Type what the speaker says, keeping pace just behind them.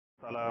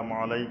আসসালামু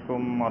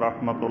আলাইকুম ওয়া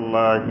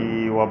রাহমাতুল্লাহি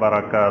ওয়া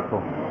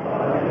বারাকাতুহু।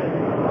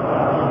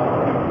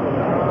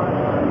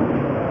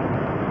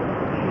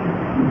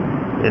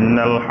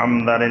 ইন্নাল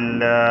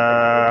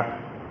হামদালিল্লাহ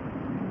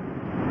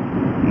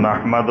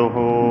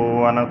নাহমাদুহু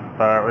ওয়া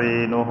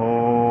নাস্তাঈনুহু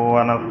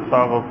ওয়া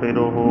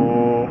নাস্তাগফিরুহু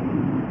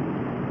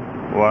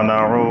ওয়া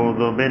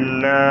নাউযু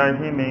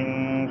বিল্লাহি মিন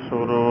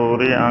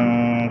শুরুরি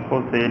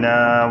আনফুসিনা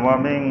ওয়া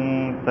মিন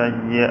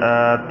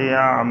সাইয়্যাতি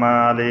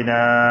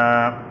আ'মালিনা।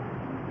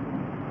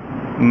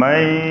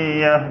 من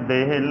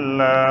يهده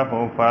الله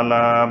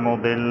فلا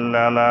مضل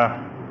له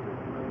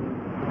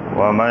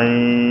ومن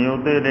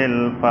يضلل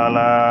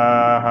فلا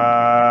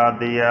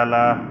هادي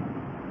له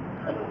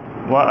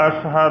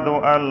وأشهد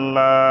أن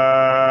لا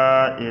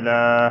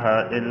إله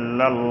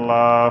إلا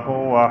الله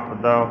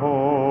وحده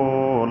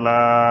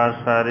لا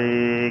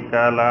شريك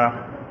له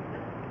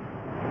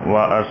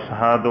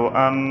وأشهد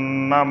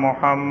أن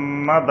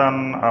محمدا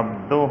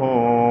عبده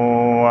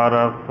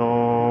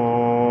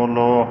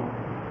ورسوله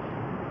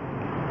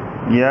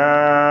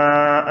يا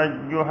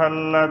أيها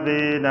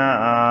الذين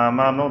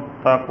آمنوا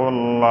اتقوا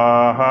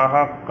الله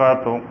حق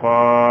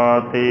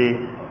تقاته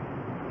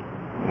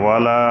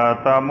ولا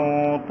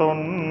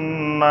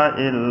تموتن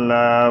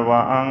إلا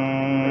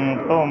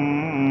وأنتم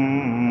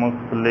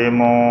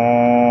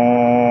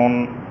مسلمون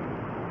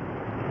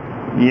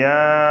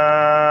يا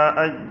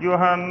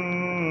أيها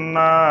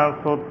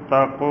الناس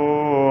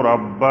اتقوا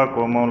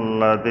ربكم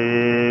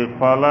الذي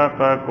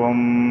خلقكم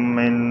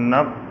من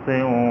نفس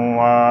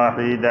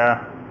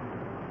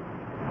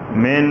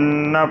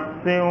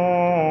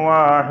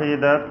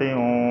واحدة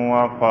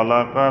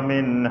وخلق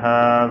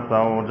منها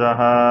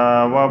زوجها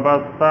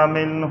وبث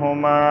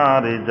منهما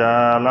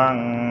رجالا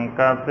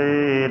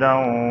كثيرا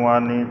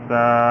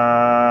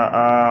ونساء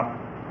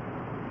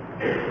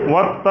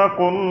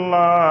واتقوا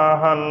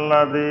الله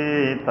الذي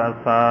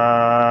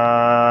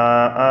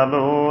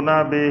تساءلون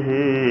به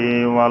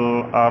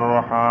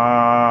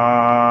والأرحام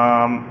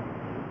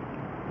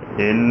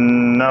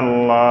إن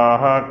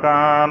الله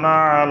كان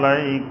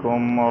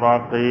عليكم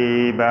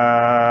رقيبا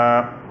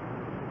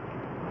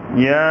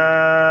يا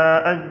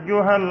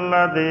أيها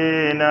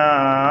الذين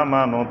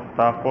آمنوا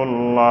اتقوا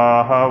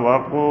الله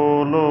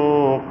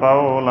وقولوا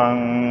قولا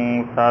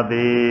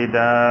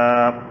سديدا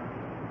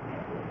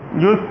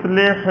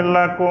يصلح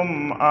لكم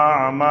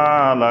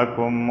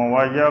أعمالكم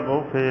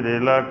ويغفر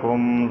لكم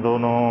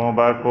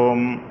ذنوبكم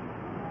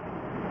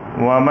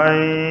ومن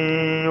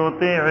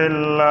يطع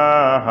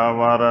الله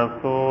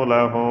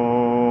ورسوله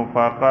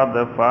فقد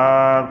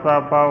فاز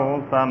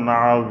فوزا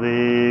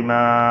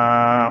عظيما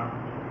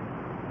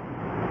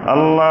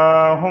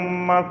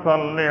اللهم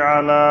صل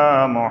على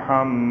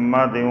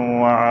محمد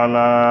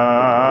وعلى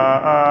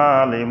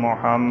آل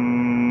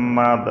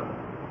محمد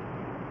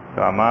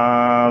كما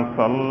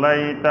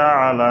صليت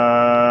على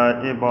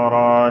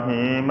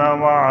إبراهيم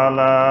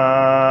وعلى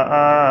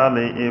آل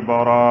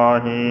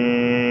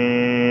إبراهيم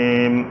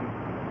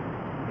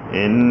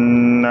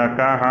إنك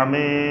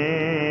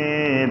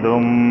حميد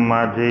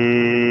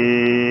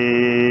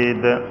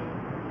مجيد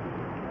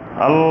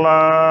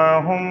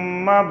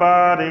اللهم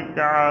بارك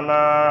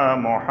على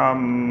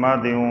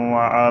محمد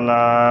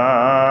وعلى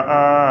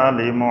آل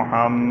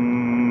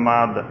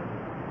محمد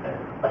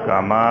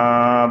كما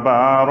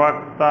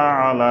باركت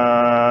على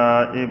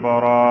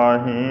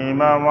إبراهيم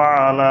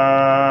وعلى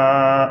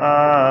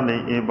آل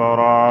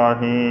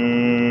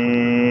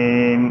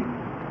إبراهيم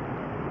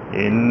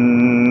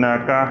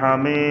إنك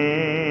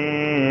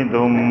حميد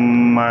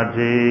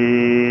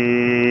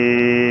مجيد।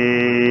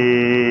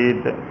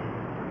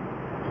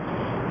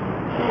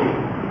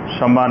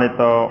 সম্মানিত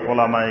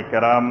উলামায়ে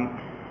কেরাম,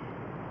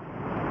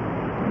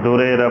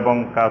 দূরের এবং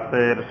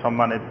কাছের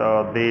সম্মানিত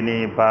দ্বীনী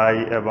ভাই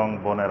এবং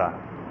বোনেরা,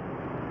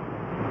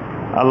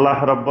 আল্লাহ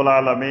রাব্বুল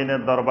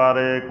আলামিনের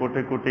দরবারে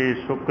কোটি কোটি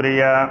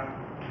শুকরিয়া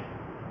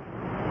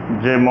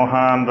যে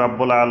মহান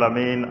রাব্বুল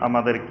আলামিন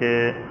আমাদেরকে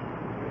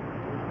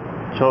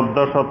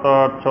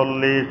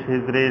 1440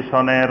 হিজরি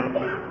সনের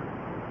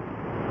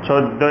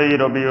 14ই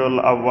রবিউল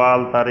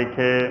আউয়াল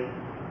তারিখে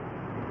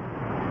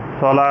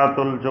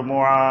সলাতুল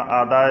জুমুআ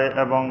আদায়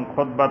এবং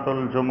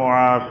খুতবাতুল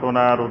জুমুআ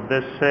শোনার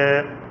উদ্দেশ্যে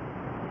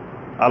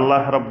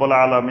আল্লাহ রাব্বুল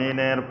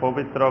আলামিনের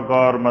পবিত্র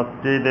ঘর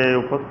মসজিদে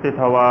উপস্থিত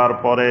হওয়ার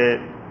পরে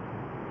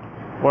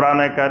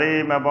কোরআনে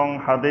কারীম এবং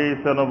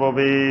হাদিস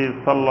নববী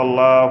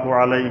সাল্লাল্লাহু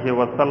আলাইহি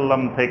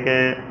ওয়াসাল্লাম থেকে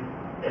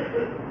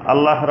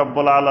আল্লাহ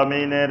রাব্বুল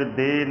আলামিনের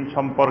দ্বীন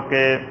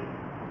সম্পর্কে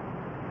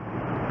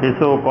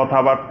কিছু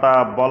কথাবার্তা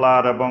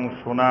বলার এবং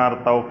শোনার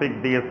তৌফিক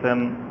দিয়েছেন,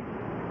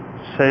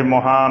 সেই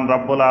মহান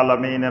রাব্বুল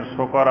আলামিনের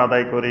শুকর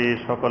আদায় করি,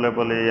 সকলে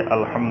বলি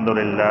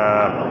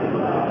আলহামদুলিল্লাহ।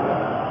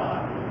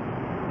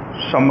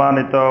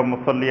 সম্মানিত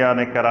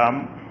মুসল্লিয়ানে কেরাম,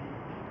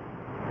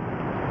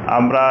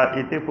 আমরা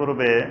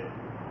ইতিপূর্বে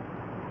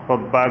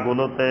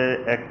খুতবাগুলোতে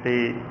একটি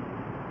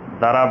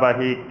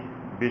ধারাবাহিক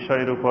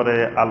বিষয়ের উপরে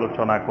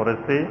আলোচনা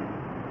করেছি।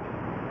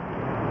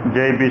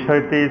 যে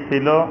বিষয়টি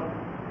ছিল,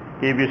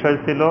 কি বিষয়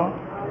ছিল?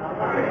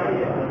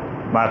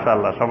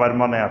 মাশাআল্লাহ, সবার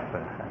মনে আছে।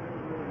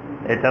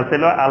 এটা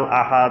ছিল আল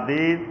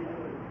আহাদিস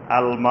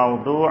আল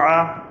মাউদুআ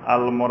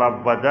আল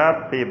মুরাব্বাজাত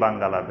ফি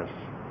বাংলাদেশ।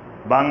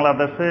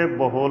 বাংলাদেশে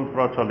বহুল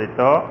প্রচলিত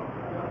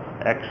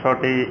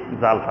 100টি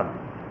জাল হাদিস।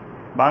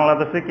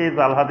 বাংলাদেশে কি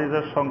জাল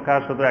হাদিসের সংখ্যা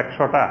শুধু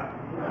 100টা?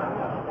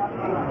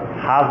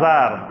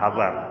 হাজার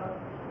হাজার।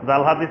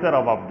 জাল হাদিসের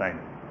অভাব নাই।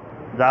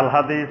 জাল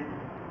হাদিস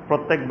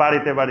প্রত্যেক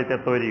বাড়িতে বাড়িতে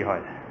তৈরি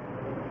হয়,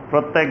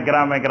 প্রত্যেক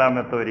গ্রামে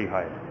গ্রামে তৈরি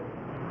হয়,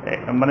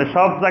 মানে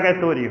সব জায়গায়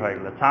তৈরি হয়,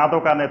 এগুলো চা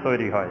দোকানে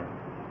তৈরি হয়।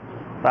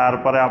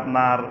 তারপরে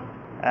আপনার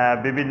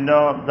বিভিন্ন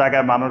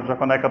জায়গায় মানুষ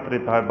যখন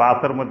একত্রিত হয়,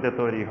 বাসের মধ্যে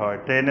তৈরি হয়,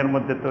 ট্রেনের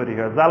মধ্যে তৈরি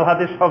হয়, জাল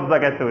হাদিস সব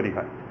জায়গায় তৈরি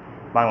হয়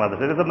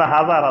বাংলাদেশে। এর জন্য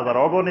হাজার হাজার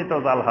অগণিত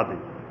জাল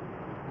হাদিস।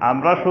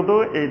 আমরা শুধু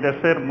এই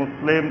দেশের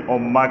মুসলিম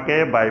উম্মাকে,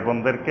 ভাই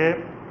বোনদেরকে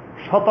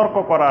সতর্ক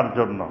করার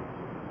জন্য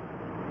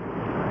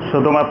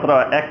শুধুমাত্র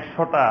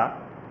 100টা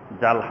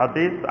জাল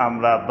হাদিস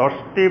আমরা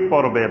 10টি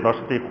পর্বে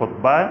 10টি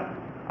খুতবায়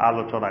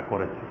আলোচনা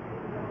করেছি।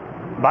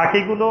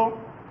 বাকিগুলো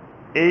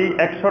এই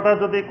 100টা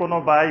যদি কোনো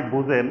ভাই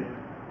বুঝেন,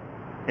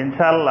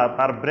 ইনশাআল্লাহ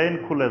তার ব্রেন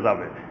খুলে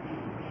যাবে।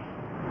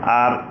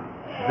 আর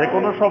যে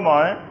কোনো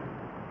সময়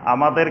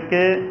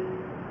আমাদেরকে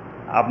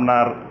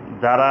আপনার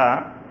যারা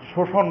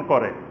শোষণ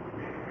করে,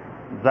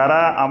 যারা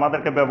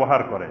আমাদেরকে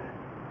ব্যবহার করে,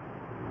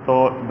 তো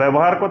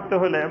ব্যবহার করতে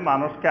হলে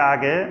মানুষকে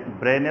আগে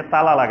ব্রেনে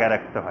তালা লাগায়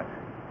রাখতে হয়।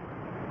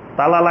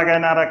 তালা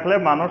লাগায় না রাখলে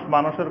মানুষ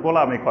মানুষের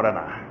গোলামি করে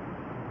না।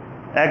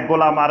 এক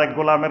গোলাম আরেক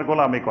গোলামের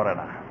গোলামি করে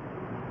না।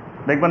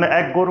 দেখবেন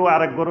এক গরু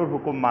আরেক গরুর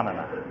হুকুম মানে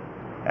না,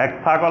 এক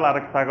ছাগল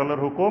আরেক ছাগলের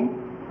হুকুম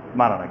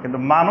মানে না। কিন্তু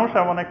মানুষ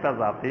এমন একটা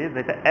জাতি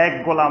যেটা এক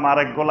গোলাম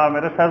আরেক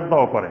গোলামের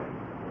সেজদাও করে,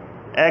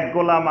 এক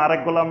গোলাম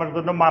আরেক গোলামের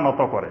জন্য মানত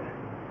করে,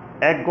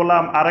 এক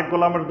গোলাম আরেক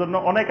গোলামের জন্য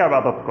অনেক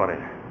ইবাদত করে।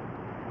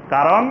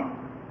 কারণ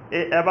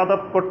এই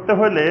ইবাদত করতে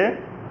হলে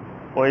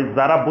ওই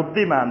যারা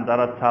বুদ্ধিমান,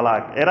 যারা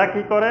চালাক, এরা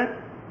কি করে,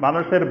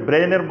 মানুষের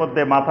ব্রেনের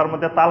মধ্যে, মাথার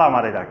মধ্যে তালা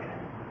মারি রাখে,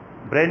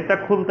 ব্রেনটা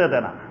খুলতে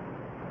দেয় না।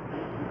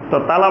 তো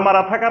তালা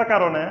মারা থাকার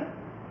কারণে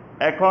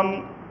এখন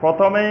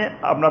প্রথমেই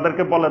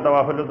আপনাদেরকে বলে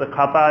দেওয়া হলো যে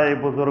খাতায়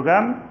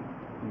বুজুর্গান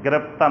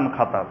গ্রেপ্তান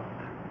খাতা,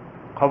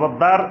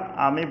 খবরদার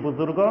আমি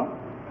বুজুর্গ,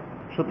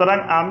 সুতরাং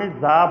আমি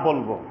যা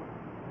বলবো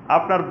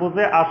আপনার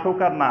বুঝে আসুক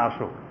আর না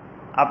আসুক,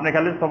 আপনি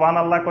খালি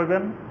সুবহানাল্লাহ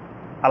কইবেন,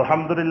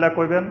 আলহামদুলিল্লাহ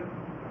কইবেন,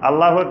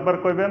 আল্লাহু আকবার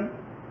কইবেন,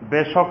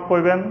 বেশক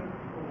কইবেন,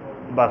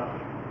 বাস।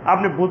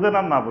 আপনি বুঝেন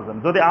আর না বুঝেন,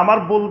 যদি আমার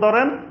ভুল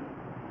ধরেন,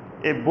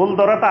 এই ভুল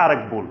ধরাটা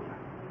আরেক ভুল,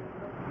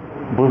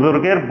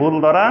 বুজুর্গের ভুল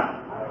ধরা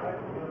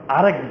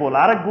আরেক ভুল,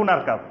 আরেক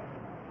গুনার কাজ,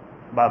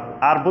 বাস।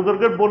 আর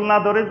বুজুর্গের ভুল না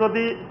ধরে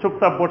যদি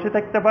চুপচাপ বসে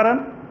থাকতে পারেন,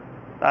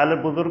 তাহলে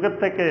বুজুর্গের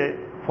থেকে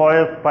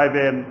ফয়েজ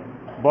পাইবেন,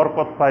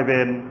 বরকত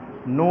পাইবেন,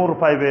 নূর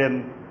পাইবেন,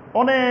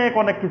 অনেক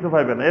অনেক কিছু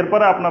পাইবেন।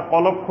 এরপরে আপনার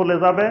কলব খুলে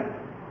যাবে,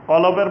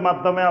 কলবের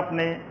মাধ্যমে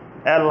আপনি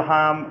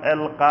এলহাম,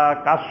 এলকা,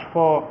 কাশফ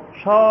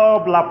সব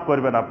লাভ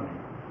করবেন। আপনি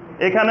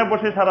এখানে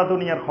বসে সারা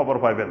দুনিয়ার খবর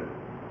পাইবেন,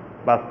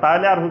 বাস।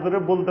 তাহলে আর হুজুরে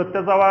ভুল ধরতে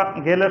যাওয়া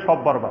গেলে সব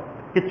বরবাদ,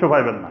 কিচ্ছু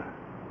পাইবেন না,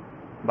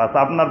 বাস।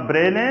 আপনার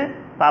ব্রেনে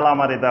তালা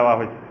মারি দেওয়া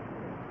হয়েছে,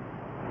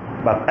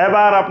 বাস।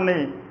 এবার আপনি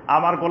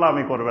আমার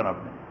গোলামি করবেন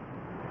আপনি,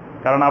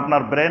 কারণ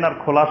আপনার ব্রেন আর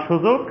খোলার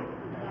সুযোগ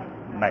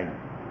নাই।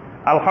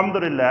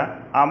 আলহামদুলিল্লাহ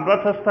আমরা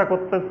চেষ্টা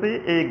করতেছি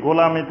এই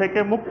গোলামি থেকে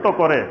মুক্ত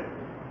করে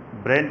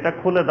ব্রেনটা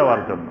খুলে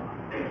দেওয়ার জন্য।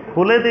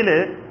 খুলে দিলে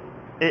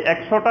এই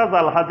 100টা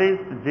জাল হাদিস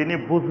যিনি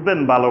বুঝবেন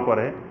ভালো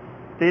করে,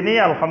 তিনি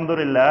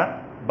আলহামদুলিল্লাহ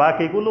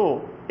বাকিগুলো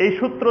এই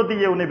সূত্র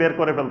দিয়ে উনি বের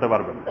করে ফেলতে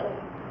পারবেন।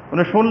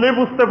 উনি শুনলেই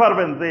বুঝতে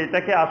পারবেন যে এটা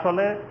কি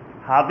আসলে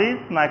হাদিস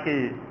নাকি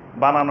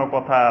বানানো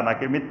কথা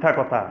নাকি মিথ্যা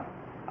কথা।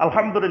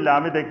 আলহামদুলিল্লাহ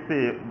আমি দেখছি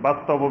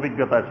বাস্তব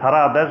অভিজ্ঞতায়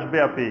সারা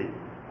দেশব্যাপী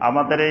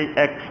আমাদের এই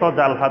 100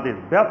 জাল হাদিস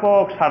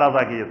ব্যাপক সাড়া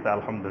জাগিয়েছে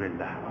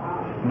আলহামদুলিল্লাহ,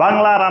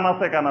 বাংলার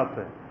আনাচে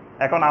কানাচে।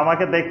 এখন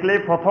আমাকে দেখলেই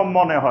প্রথম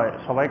মনে হয়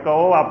সবাইকে,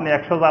 ও আপনি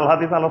 100 জাল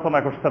হাদিস আলোচনা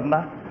করছেন না,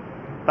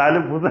 তাহলে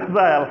বুঝা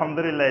যায়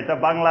আলহামদুলিল্লাহ এটা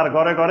বাংলার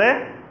ঘরে ঘরে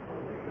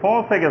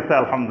পৌঁছে গেছে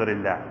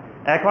আলহামদুলিল্লাহ।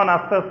 এখন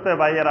আস্তে আস্তে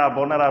ভাইয়েরা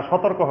বোনেরা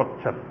সতর্ক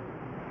হচ্ছেন।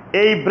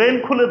 এই ব্রেন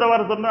খুলে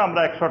দেওয়ার জন্য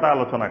আমরা 100টা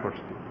আলোচনা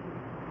করছি।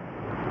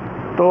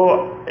 তো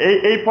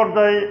এই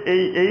পর্যায়ে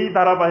এই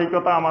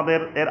ধারাবাহিকতা আমাদের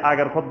এর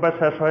আগের খুতবায়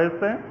শেষ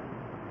হয়েছে।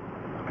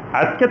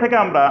 আজকে থেকে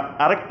আমরা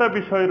আরেকটা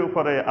বিষয়ের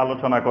উপরে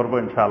আলোচনা করব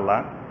ইনশাআল্লাহ।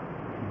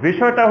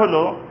 বিষয়টা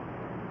হলো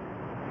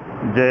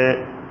যে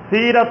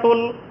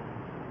সিরাতুল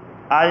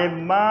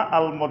আইম্মা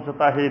আল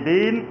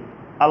মুজতাহিদিন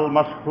আল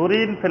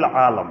মাশহুরিন ফিল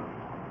আলম,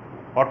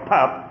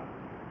 অর্থাৎ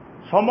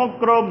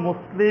সমগ্র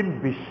মুসলিম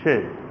বিশ্বে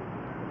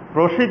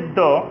প্রসিদ্ধ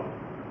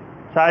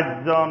 4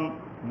 জন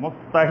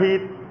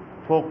মুজতাহিদ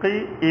ফকি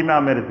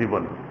ইমামের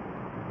জীবনী,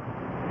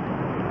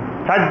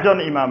 4 জন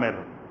ইমামের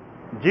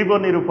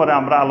জীবনীর উপরে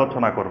আমরা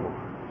আলোচনা করব।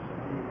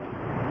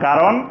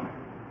 কারণ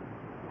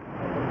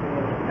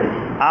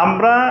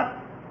আমরা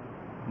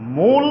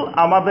মূল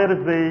আমাদের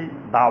যেই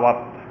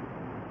দাওয়াত,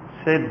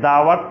 সেই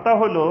দাওয়াতটা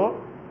হলো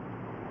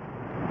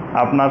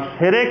আপনার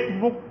শিরক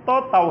মুক্ত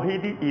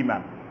তাওহীদি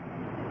ঈমান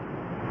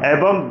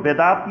এবং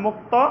বেদাত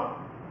মুক্ত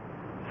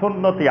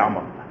সুন্নতি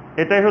আমল।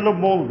 এটাই হলো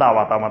মূল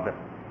দাওয়াত আমাদের।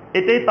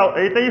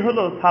 এটাই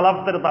হলো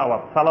সালাফদের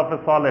দাওয়াত, সালাফে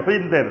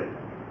সালেহিনদের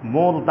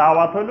মূল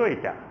দাওয়াত হলো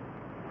এটা,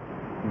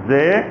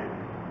 যে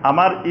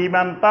আমার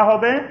ঈমানটা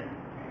হবে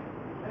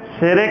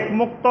শিরক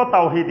মুক্ত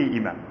তাওহীদি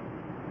ঈমান,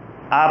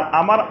 আর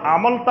আমার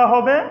আমলটা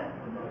হবে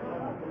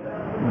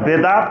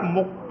বেদাত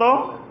মুক্ত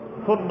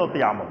সুন্নতি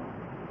আমল।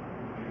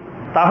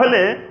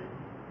 তাহলে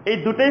এই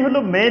দুটোই হলো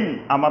মেইন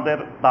আমাদের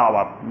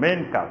দাওয়াত,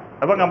 মেইন কাজ।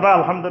 এবং আমরা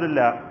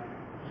আলহামদুলিল্লাহ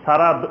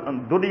সারা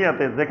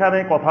দুনিয়াতে যেখানে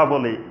কথা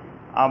বলি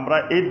আমরা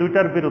এই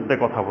দুইটার বিরুদ্ধে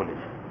কথা বলি,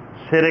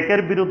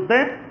 শিরকের বিরুদ্ধে,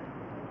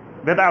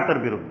 বেদাতের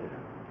বিরুদ্ধে,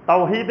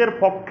 তাওহীদের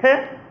পক্ষে,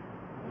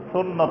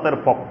 সুন্নতের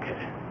পক্ষে।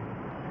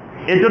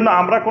 এই জন্য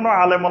আমরা কোনো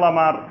আলেম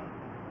ওলামার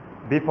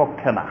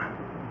বিপক্ষে না,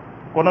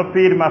 কোনো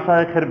পীর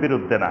মাশায়েখের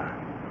বিরুদ্ধে না,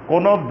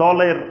 কোনো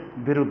দলের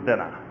বিরুদ্ধে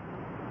না।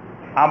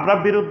 আমরা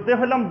বিরুদ্ধে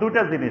হলাম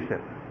দুটা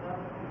জিনিসের,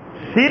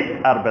 শিরক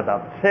আর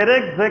বেদাত।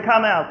 শিরক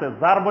যেখানে আছে,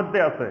 যার মধ্যে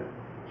আছে,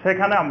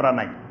 সেখানে আমরা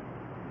নাই।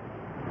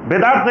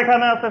 বেদাত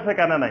যেখানে আছে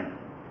সেখানে নাই।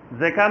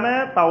 যেখানে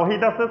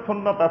তাওহীদ আছে,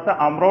 সুন্নত আছে,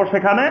 আমরাও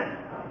সেখানে।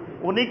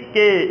 উনি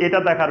কে এটা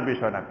দেখার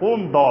বিষয় না, কোন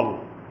দল,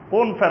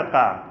 কোন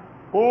ফেরকা,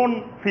 কোন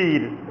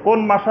পীর, কোন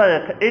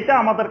মাশায়েখ, এটা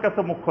আমাদের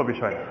কাছে মুখ্য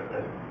বিষয়।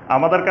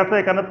 আমাদের কাছে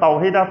এখানে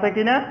তাওহীদ আছে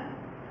কিনা,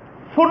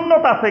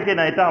 সুন্নত আছে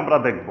কিনা, এটা আমরা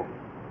দেখব।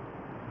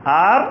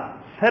 আর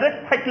শিরক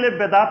থাকলে,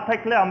 বেদাত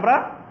থাকলে আমরা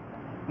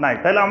নাই।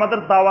 তাহলে আমাদের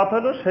দাওয়াত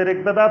হলো শিরক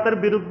বেদাতের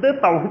বিরুদ্ধে,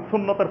 তাওহীদ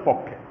সুন্নতের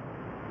পক্ষে।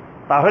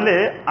 তাহলে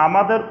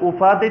আমাদের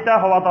উপাধিটা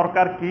হওয়া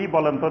দরকার কি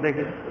বলেন তো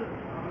দেখি।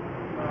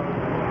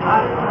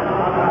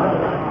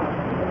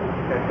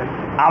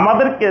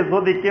 আমাদেরকে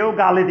যদি কেউ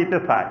গালি দিতে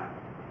চায়,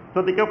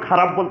 যদি কেউ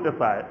খারাপ বলতে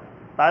চায়,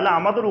 তাহলে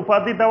আমাদের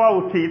উপাধি দেওয়া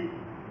উচিত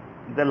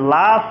যে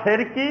লা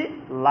শিরকি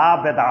লা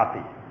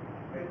বেদাতি,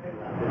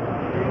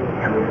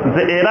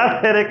 যে এরা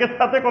শিরকের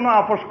সাথে কোনো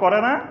আপোষ করে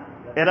না,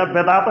 এরা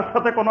বেদাতের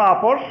সাথে কোনো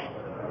আপোষ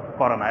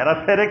করে না, এরা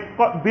শিরক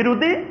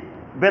বিরোধী,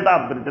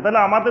 বেদাত বিরোধী।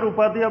 তাহলে আমাদের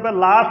উপাধি হবে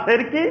লা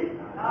শিরকি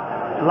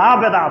লা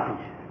বেদাতি,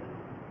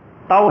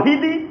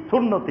 তাওহীদি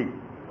সুন্নতি।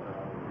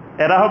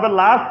 এরা হবে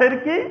লা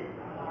শিরকি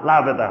লা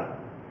বেদাত।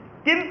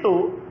 কিন্তু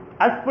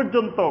আজ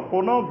পর্যন্ত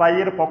কোনো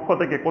ভাইয়ের পক্ষ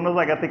থেকে, কোনো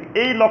জায়গা থেকে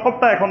এই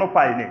লকবটা এখনো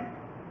পাইনি।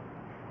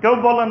 কেউ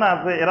বলে না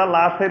যে এরা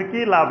লা শিরকি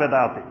লা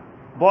বেদাতি,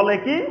 বলে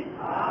কি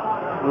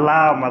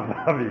লা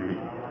মাযহাবি।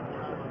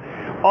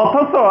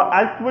 অথচ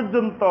আজ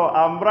পর্যন্ত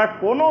আমরা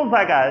কোনো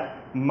জায়গায়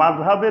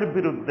মাযহাবের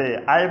বিরুদ্ধে,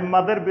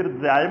 আইম্মাদের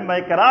বিরুদ্ধে,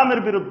 আইম্মায়ে কেরামের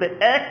বিরুদ্ধে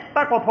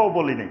একটা কথাও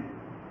বলিনি।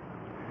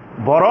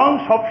 বরং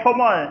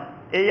সবসময়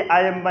এই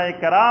আইম্মায়ে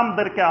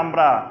কেরামদেরকে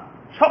আমরা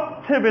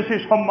সবচেয়ে বেশি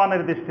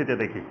সম্মানের দৃষ্টিতে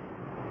দেখি।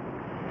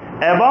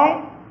 এবং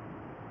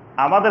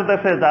আমাদের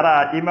দেশে যারা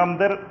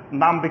ইমামদের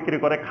নাম বিক্রি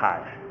করে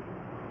খায়,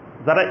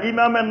 যারা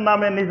ইমামের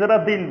নামে নিজেরা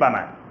দিন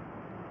বানায়,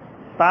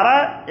 তারা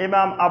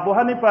ইমাম আবু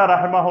হানিফা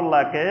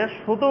রাহমাহুল্লাহকে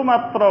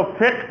শুধুমাত্র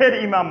ফিকহের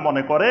ইমাম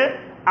মনে করে,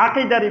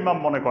 আকীদার ইমাম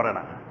মনে করে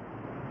না।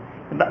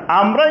 কিন্তু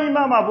আমরা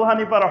ইমাম আবু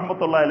হানিফা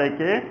রাহমাতুল্লাহ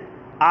আলাইহিকে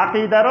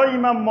আকীদারও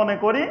ইমাম মনে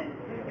করি,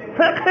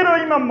 ফিকহেরও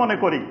ইমাম মনে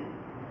করি।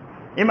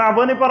 ইমাম আবু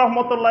হানিফা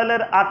রাহমাতুল্লাহ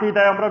আলাইহির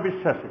আকীদায় আমরা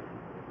বিশ্বাসী।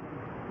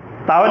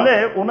 তাহলে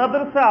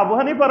ওনাদের চেয়ে আবু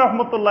হানিফা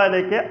রাহমাতুল্লাহ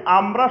আলাইহিকে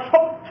আমরা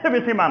সবচেয়ে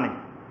বেশি মানি।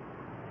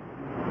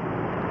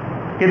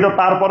 কিন্তু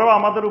তারপরেও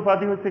আমাদের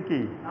উপাধি হচ্ছে কি,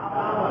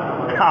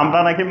 আমরা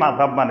নাকি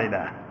মাযহাব মানি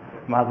না,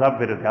 মাযহাব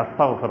বিরোধী।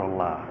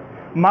 আস্তাগফিরুল্লাহ।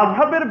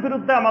 মাযহাবের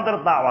বিরুদ্ধে আমাদের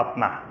দাওয়াত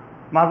না,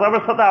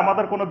 মাযহাবের সাথে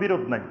আমাদের কোনো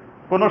বিরোধ নাই,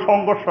 কোনো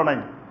সংঘর্ষ নাই।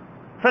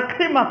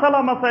 ফিকহি মাসালা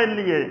মাসাইল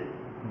নিয়ে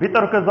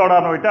বিতর্কে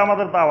জড়ানো, এটা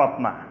আমাদের দাওয়াত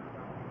না।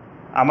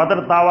 আমাদের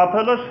দাওয়াত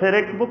হলো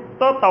শিরক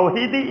মুক্ত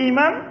তাওহীদি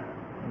ঈমান,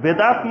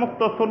 বেদাত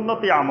মুক্ত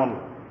সুন্নতি আমল।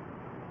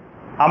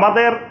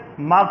 আমাদের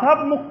মাযহাব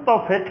মুক্ত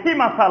ফিকহি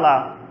মাসালা,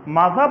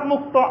 মাযহাব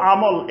মুক্ত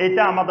আমল,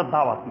 এটা আমাদের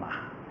দাওয়াত না।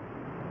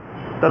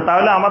 তো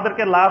তাহলে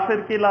আমাদেরকে লা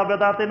শিরকি লা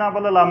বেদাতি না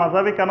বলে লা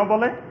মাযহাবি কেন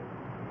বলে?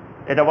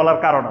 এটা বলার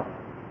কারণ আছে।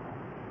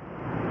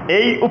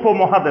 এই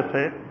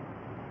উপমহাদেশে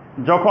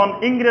যখন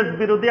ইংরেজ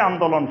বিরোধী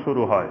আন্দোলন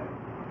শুরু হয়,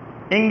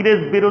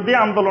 ইংরেজ বিরোধী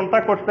আন্দোলনটা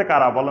করছে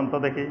কারা বলেন তো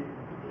দেখি।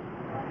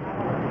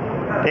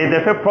 এই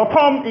দেশে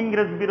প্রথম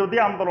ইংরেজ বিরোধী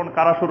আন্দোলন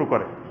কারা শুরু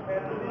করে?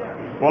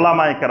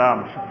 ওলামায়ে কেরাম।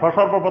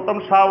 সর্বপ্রথম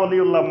শাহ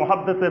ওলিউল্লাহ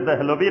মুহাদ্দিসে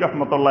দেহলভী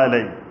রহমতুল্লাহ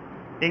আলাইহি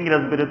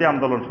ইংরেজ বিরোধী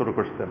আন্দোলন শুরু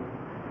করছেন।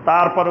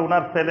 তারপরে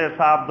উনার ছেলে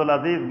শাহ আব্দুল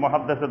আজিজ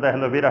মুহাদ্দিসে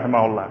দেহলভী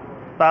রাহিমাহুল্লাহ,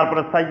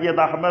 তারপরে সৈয়দ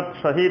আহমদ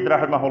শহীদ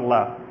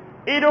রাহিমাহুল্লাহ।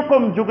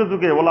 এইরকম যুগে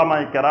যুগে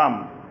ওলামায়ে কেরাম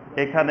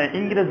এখানে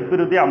ইংরেজ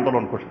বিরোধী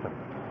আন্দোলন করছেন।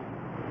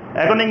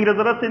 এখন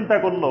ইংরেজরা চিন্তা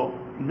করলো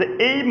যে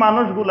এই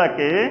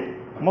মানুষগুলাকে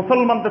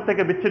মুসলমানদের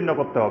থেকে বিচ্ছিন্ন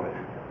করতে হবে।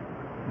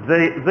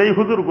 যেই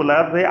হুজুরগুলা,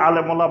 যে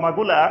আলেম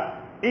ওলামাগুলা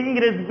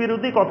ইংরেজ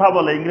বিরোধী কথা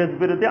বলে, ইংরেজ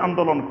বিরোধী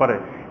আন্দোলন করে,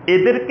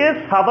 এদেরকে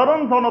সাধারণ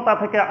জনতা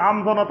থেকে, আম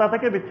জনতা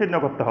থেকে বিচ্ছিন্ন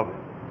করতে হবে।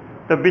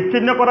 তো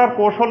বিচ্ছিন্ন করার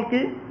কৌশল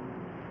কি?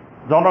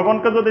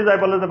 জনগণকে যদি যাই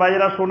বলে যে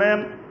ভাইয়েরা শুনেন,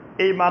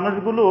 এই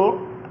মানুষগুলো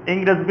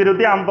ইংরেজ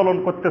বিরোধী আন্দোলন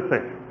করতেছে,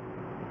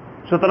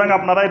 সুতরাং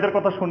আপনারা এদের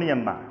কথা শুনিয়েন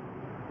না,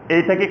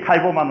 এই থেকে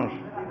খাইব মানুষ,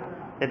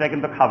 এটা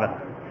কিন্তু খাবে না।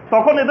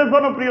 তখন এদের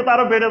জনপ্রিয়তা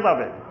আরো বেড়ে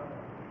যাবে,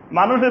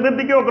 মানুষ এদের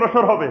দিকে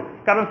অগ্রসর হবে,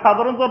 কারণ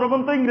সাধারণ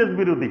জনগণ তো ইংরেজ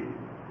বিরোধী।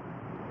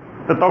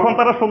 তো তখন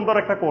তারা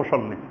সুন্দর একটা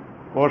কৌশল নেই।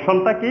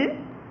 কৌশলটা কি?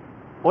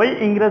 ওই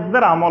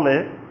ইংরেজদের আমলে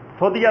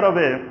সৌদি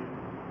আরবে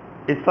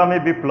ইসলামী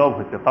বিপ্লব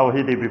হয়েছে,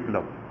 তাওহীদি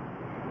বিপ্লব।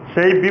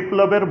 সেই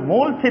বিপ্লবের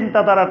মূল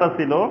চিন্তাধারাটা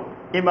ছিল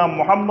ইমাম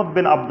মুহাম্মদ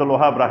বিন আব্দুল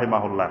ওয়াহাব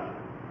রাহিমাহুল্লাহ।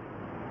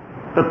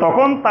 তো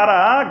তখন তারা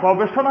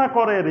গবেষণা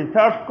করে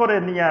রিসার্চ করে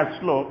নিয়ে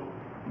আসলো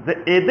যে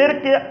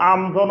এদেরকে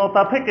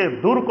আমজনতা থেকে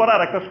দূর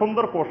করার একটা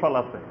সুন্দর কৌশল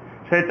আছে,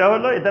 সেটা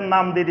হলো এদের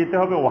নাম দিয়ে দিতে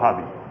হবে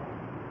ওহাবি।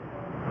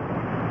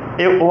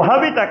 এই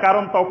ওহাবিটা,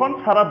 কারণ তখন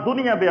সারা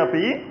দুনিয়া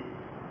ব্যাপী,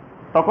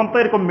 তখন তো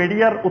এরকম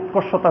মিডিয়ার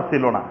উৎকর্ষতা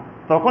ছিল না,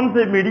 তখন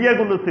যে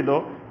মিডিয়াগুলো ছিল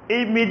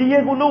এই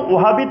মিডিয়াগুলো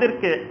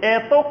ওহাবিদেরকে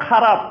এত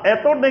খারাপ,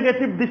 এত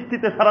নেগেটিভ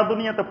দৃষ্টিতে সারা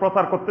দুনিয়াতে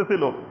প্রচার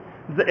করতেছিল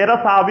যে এরা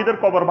সাহাবীদের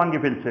কবর ভাঙ্গি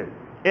ফেলছে,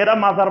 এরা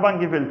মাজার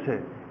ভাঙ্গি ফেলছে,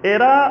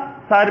 এরা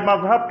চার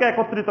মাযহাবকে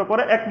একত্রিত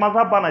করে এক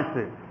মাযহাব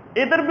বানাইছে,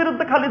 এদের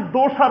বিরুদ্ধে খালি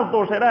দোষ আর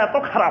দোষ, এরা এত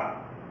খারাপ।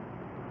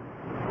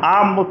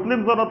 আম মুসলিম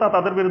জনতা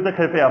তাদের বিরুদ্ধে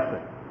খেপে আছে।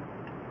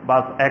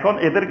 বাস এখন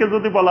এদেরকে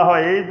যদি বলা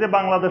হয়, এই যে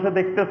বাংলাদেশে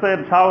দেখতেছেন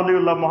শাহ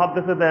ওলিউল্লাহ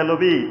মুহাদ্দিসে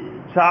দেহলভী,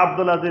 শাহ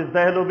আব্দুল আজিজ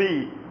দেহলভী,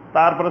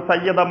 তারপরে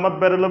সৈয়দ আহমদ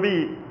বেরেলভী,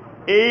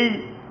 এই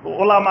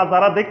ওলামা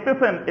যারা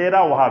দেখতেছেন এরা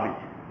ওহাবি।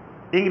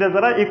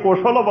 ইংরেজরা এই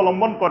কৌশল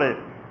অবলম্বন করে,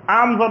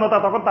 আম জনতা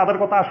তখন তাদের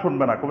কথা আর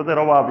শুনবে না, কবে যে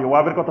ওহাবি,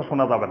 ওহাবির কথা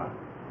শোনা যাবে না।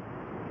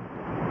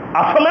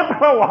 আসলে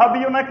তারা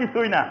ওহাবিও না,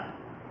 কিছুই না,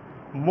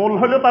 মূল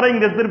হলো তারা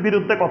ইংরেজদের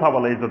বিরুদ্ধে কথা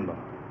বলে। এই জন্য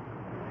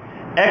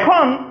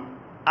এখন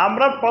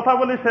আমরা কথা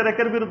বলি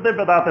শিরকের বিরুদ্ধে,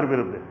 বেদাতের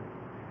বিরুদ্ধে।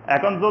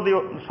 এখন যদি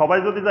সবাই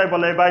যদি যাই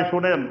বলে ভাই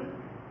শুনেন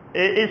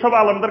এইসব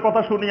আলেমদের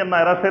কথা শুনিয়েন না,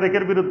 এরা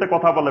শিরকের বিরুদ্ধে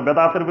কথা বলে,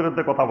 বেদাতের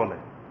বিরুদ্ধে কথা বলে,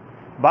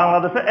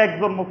 বাংলাদেশে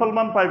একজন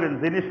মুসলমান পাইবেন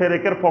যিনি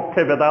শিরকের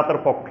পক্ষে, বেদাতের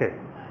পক্ষে,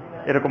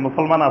 এরকম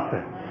মুসলমান আছে।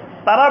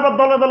 তারা আবার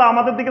দলে দলে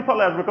আমাদের দিকে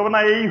চলে আসবে, কবে না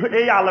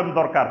এই আলেম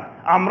দরকার,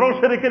 আমরাও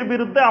শিরকের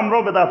বিরুদ্ধে,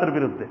 আমরাও বেদাতের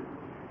বিরুদ্ধে।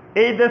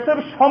 এই দেশের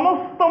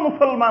সমস্ত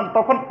মুসলমান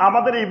তখন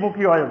আমাদের এই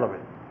মুখী হয়ে যাবে,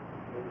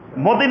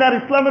 মদিনার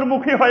ইসলামের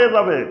মুখী হয়ে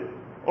যাবে,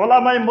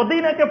 ওলামায়ে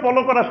মদিনাকে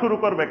ফলো করা শুরু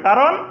করবে,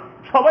 কারণ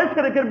সবাই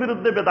শিরকের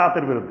বিরুদ্ধে,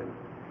 বেদাতের বিরুদ্ধে।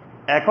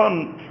 এখন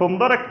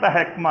সুন্দর একটা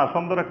হেকমা,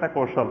 সুন্দর একটা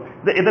কৌশল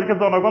যে এদেরকে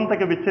জনগণ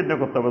থেকে বিচ্ছিন্ন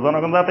করতে হবে,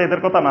 জনগণ যাতে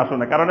এদের কথা না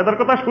শুনে, কারণ এদের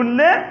কথা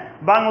শুনলে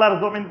বাংলার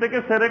জমিন থেকে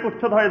শিরক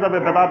উচ্ছেদ হয়ে যাবে,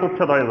 বেদাত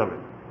উচ্ছেদ হয়ে যাবে।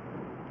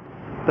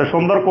 তো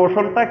সুন্দর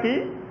কৌশলটা কি?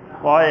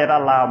 এরা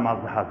লা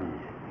মাযহাবী।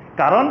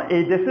 কারণ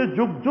এই দেশে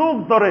যুগ যুগ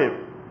ধরে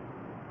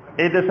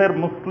এই দেশের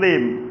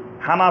মুসলিম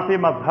হানাফি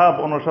মাযহাব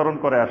অনুসরণ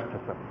করে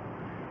আসতেছে।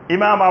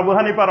 ইমাম আবু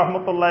হানিফা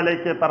রহমতুল্লাহ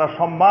আলাইহিকে তারা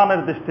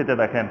সম্মানের দৃষ্টিতে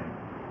দেখেন।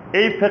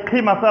 এই ফিকহি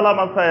মাসালা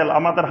মাসাইল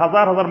আমাদের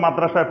হাজার হাজার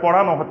মাদ্রাসায়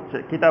পড়ানো হচ্ছে,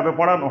 কিতাবে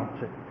পড়ানো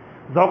হচ্ছে।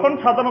 যখন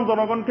সাধারণ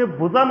জনগণকে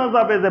বোঝানো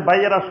যাবে যে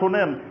ভাইয়েরা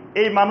শুনেন,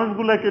 এই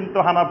মানুষগুলো কিন্তু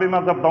হানাফি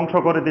মাযহাব ধ্বংস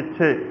করে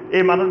দিচ্ছে,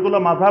 এই মানুষগুলো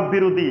মাযহাব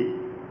বিরোধী,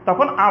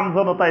 তখন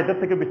আমজনতা এদের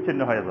থেকে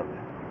বিচ্ছিন্ন হয়ে যাবে।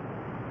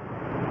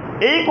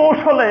 এই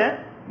কৌশলে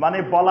মানে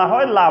বলা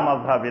হয় লা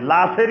মাযহাবী,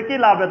 লা শিরকি,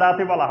 লা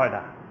বেদাতি বলা হয়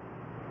না।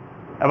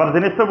 এবার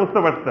জিনিসটা বুঝতে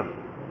পারছেন?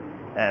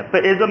 তো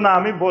এই জন্য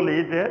আমি বলি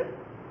যে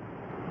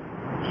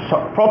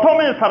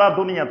প্রথমে সারা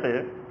দুনিয়াতে,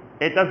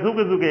 এটা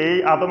যুগে যুগে এই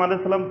আদম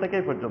আলাইহিস সালাম থেকে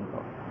পর্যন্ত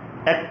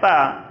একটা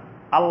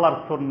আল্লাহর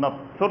সুন্নাত,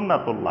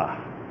 সুন্নাতুল্লাহ,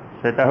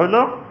 সেটা হলো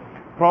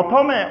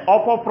প্রথমে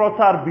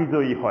অপপ্রচার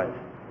বিজয়ী হয়,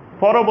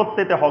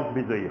 পরবর্তীতে হক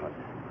বিজয়ী হয়।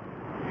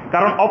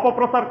 কারণ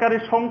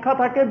অপপ্রচারকারীর সংখ্যা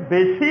থাকে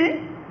বেশি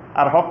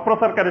আর হক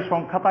প্রচারকারীর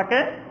সংখ্যা থাকে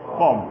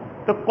কম।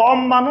 তো কম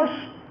মানুষ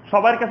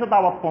সবার কাছে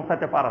দাওয়াত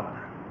পৌঁছাতে পারে না।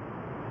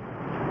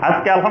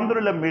 আজকে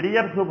আলহামদুলিল্লাহ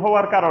মিডিয়ার যুগ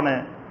হওয়ার কারণে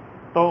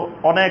তো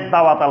অনেক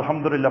দাওয়াত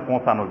আলহামদুলিল্লাহ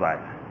পৌঁছানো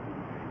যায়,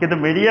 কিন্তু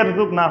মিডিয়ার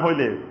যুগ না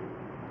হইলে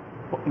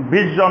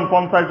 20 জন,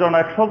 50 জন,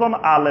 100 জন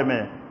আলেমে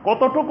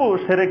কতটুকু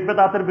শিরক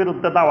বেদাতের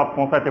বিরুদ্ধে দাওয়াত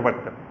পৌঁছাতে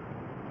পারতেন?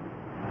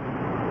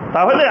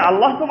 তাহলে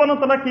আল্লাহ সুবহানাহু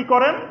ওয়া তাআলা কি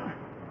করেন?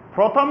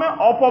 প্রথমে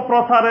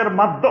অপপ্রচারের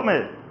মাধ্যমে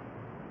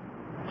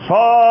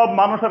সব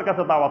মানুষের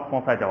কাছে দাওয়াত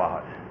পৌঁছায় দেওয়া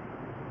হয়।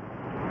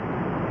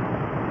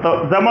 তো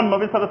যেমন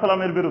নবী সাল্লাল্লাহু আলাইহি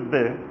ওয়াসাল্লামের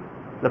বিরুদ্ধে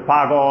যে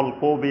পাগল,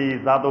 কবি,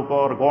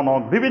 জাদুকর,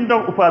 গণক, বিভিন্ন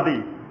উপাধি,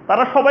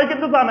 তারা সবাই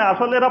কিন্তু জানে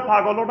আসলে এরা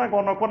পাগলও না,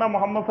 গণকও না,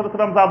 মুহাম্মদ সাল্লাল্লাহু আলাইহি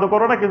ওয়াসাল্লাম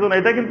জাদুকরও না, কিছু না।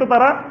 এটা কিন্তু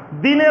তারা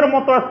দিনের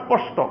মতো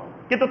স্পষ্ট,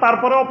 কিন্তু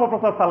তারপরে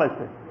অপপ্রচার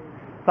চালাইছে।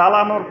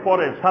 চালানোর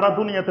পরে সারা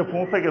দুনিয়াতে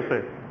পৌঁছে গেছে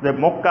যে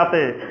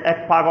মক্কাতে এক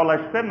পাগল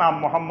আসছে, নাম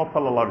মুহাম্মদ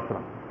সাল্লাল্লাহু আলাইহি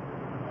ওয়াসাল্লাম।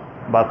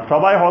 বাস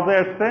সবাই হজে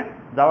আসছে,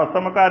 যাওয়ার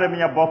সময় আরে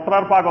মিয়া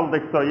বসরার পাগল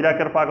দেখছো,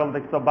 ইরাকের পাগল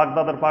দেখছো,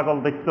 বাগদাদের পাগল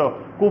দেখছো,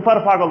 কুফার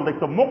পাগল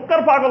দেখছো,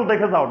 মক্কার পাগল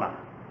দেখে যাও না।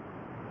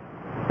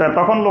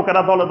 তখন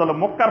লোকেরা দলে দলে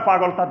মক্কার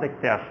পাগলটা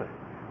দেখতে আসে।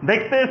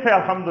 দেখতে এসে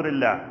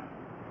আলহামদুলিল্লাহ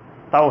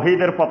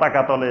তাওহীদের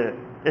পতাকা তলে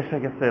এসে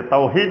গেছে,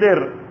 তাওহীদের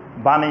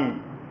বাণী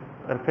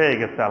পেয়ে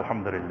গেছে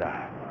আলহামদুলিল্লাহ।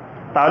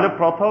 তাহলে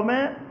প্রথমে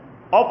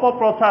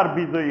অপপ্রচার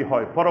বিজয়ী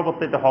হয়,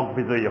 পরবর্তীতে হক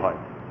বিজয়ী হয়।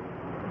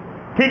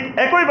 ঠিক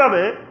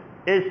একইভাবে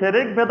এই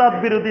শিরক বেদাত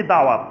বিরোধী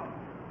দাওয়াত,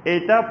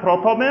 এইটা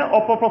প্রথমে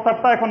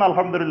অপপ্রচারটা এখন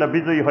আলহামদুলিল্লাহ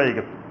বিজয়ী হয়ে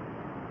গেছে।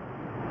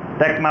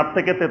 টেকনাফ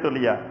থেকে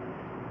তেতুলিয়া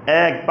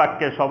এক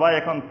বাক্যে সবাই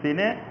এখন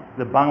চিনে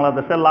যে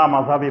বাংলাদেশে লা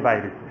মাযহাবী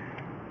বাইরেছে,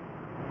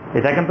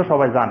 এটা কিন্তু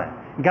সবাই জানে।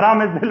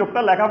 গ্রামে যে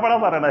লোকটা লেখাপড়া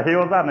জানে না,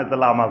 সেও জানে যে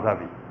লা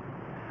মাযহাবী।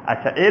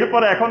 আচ্ছা,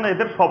 এরপরে এখন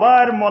এদের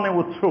সবার মনে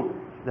উৎসুক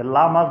যে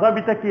লা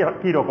মাযহাবীটা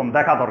কি রকম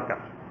দেখা দরকার,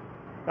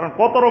 কারণ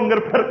কত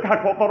রঙের ফেরকা,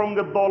 কত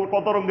রঙের দল,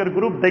 কত রঙের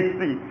গ্রুপ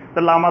দেখছি, তো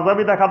লা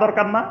মাযহাবী দেখা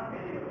দরকার না?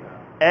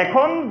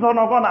 এখন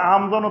জনগণ,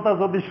 আম জনতা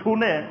যদি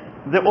শুনে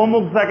যে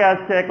অমুক জায়গায়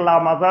আজকে এক লা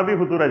মাযহাবী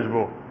হুজুর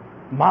আসবো,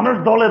 মানুষ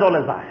দলে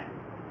দলে যায়,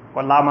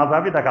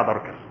 লামাজাবি দেখা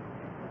দরকার।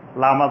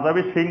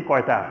 লামাজাবি সিং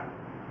কয়টা,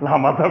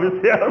 লামাজাবি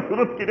চেয়ার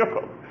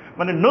কিরকম,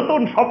 মানে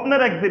নতুন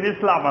স্বপ্নের এক জিনিস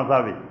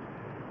লামাজাবি।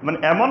 মানে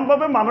এমন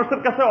ভাবে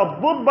মানুষের কাছে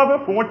অদ্ভুত ভাবে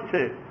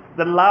পৌঁছছে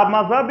যে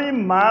লামাজাবি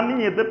মানি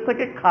এদের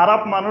থেকে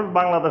খারাপ মানুষ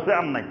বাংলাদেশে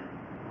আর নাই।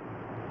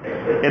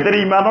 এদের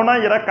ইমানও নাই,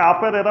 এরা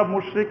কাফের, এরা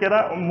মুশরিক, এরা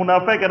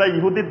মুনাফেক, এরা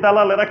ইহুদির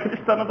দালাল, এরা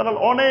খ্রিস্টানের দালাল,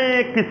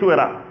 অনেক কিছু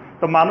এরা।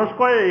 তো মানুষ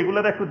কয়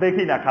এগুলোর একটু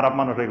দেখি না, খারাপ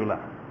মানুষ এগুলা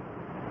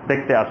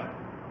দেখতে আসে,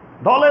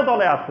 দলে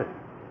দলে আসে,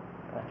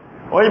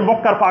 ওই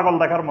মক্কার পাগল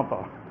দেখার মতো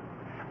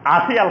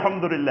আসি।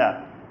 আলহামদুলিল্লাহ,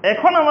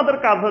 এখন আমাদের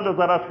কাজ হলো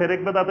যারা শিরক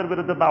বিদআতের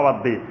বিরুদ্ধে দাওয়াত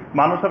দিই,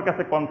 মানুষের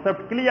কাছে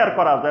কনসেপ্ট ক্লিয়ার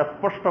করা, যে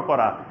স্পষ্ট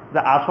করা যে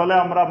আসলে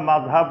আমরা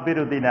মাযহাব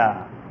বিরোধী না,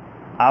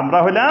 আমরা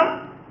হইলাম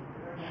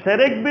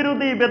শিরক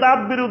বিরোধী,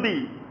 বিদআত বিরোধী।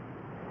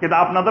 কিন্তু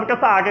আপনাদের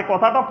কাছে আগে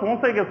কথাটা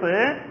পৌঁছে গেছে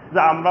যে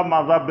আমরা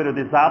মাযহাব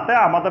বিরোধী, যাতে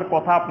আমাদের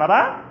কথা আপনারা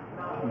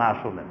না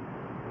শুনেন।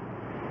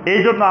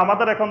 এই জন্য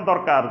আমাদের এখন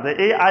দরকার যে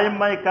এই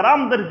আইম্মায়ে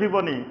কেরামদের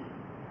জীবনী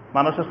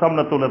মানুষের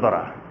সামনে তুলে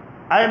ধরা।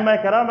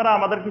 আইম্মায়ে কেরামেরা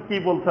আমাদেরকে কি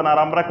বলছেন আর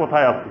আমরা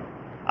কোথায় আছি,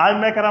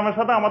 আইম্মায়ে কেরামের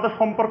সাথে আমাদের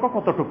সম্পর্ক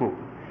কতটুকু।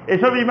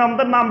 এসব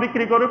ইমামদের নাম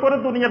বিক্রি করে করে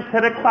দুনিয়ার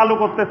শিরক চালু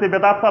করতেছি,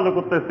 বিদআত চালু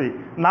করতেছি,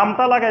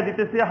 নামটা লাগাই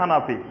দিতেছি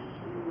হানাফি।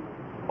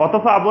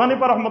 অথচ আবু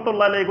হানিফা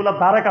রাহমাতুল্লাহ আলাইহি এগুলা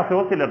ধারে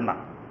কাছেও ছিলেন না।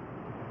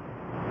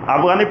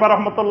 আবু হানিফা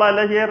রাহমাতুল্লাহ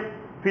আলাইহির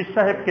পীর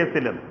সাহেব কে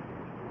ছিলেন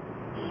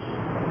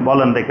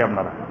বলেন দেখি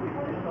আপনারা?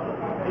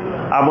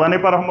 আবু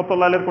হানিফা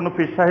রাহমাতুল্লাহ আলাইহির কোন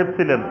পীর সাহেব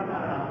ছিলেন?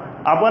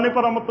 আবু হানিফা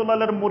রাহমাতুল্লাহ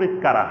আলাইহির মুরিদ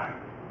কারা,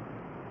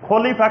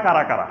 খলিফা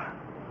কারা কারা?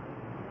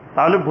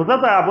 তাহলে বোঝা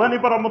যায় আবু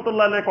হানিফা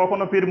রাহমাতুল্লাহ আলাইহি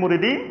কখনো পীর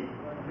মুরিদি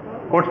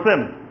করছেন?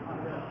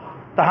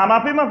 তা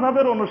হানাফি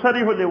মাযহাবের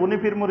অনুসারী হলে উনি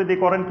পীর মুরিদি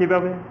করেন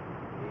কিভাবে?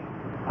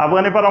 আবু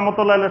হানিফা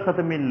রাহমাতুল্লাহ আলাইহির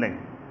সাথে মিল নেই।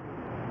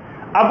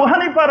 আবু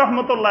হানিফা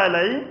রাহমাতুল্লাহ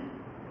আলাইহি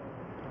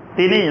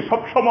তিনি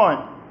সবসময়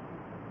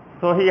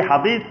সহিহ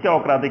হাদিসকে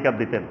অগ্রাধিকার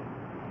দিতেন।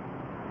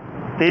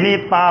 তিনি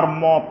তার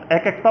মত,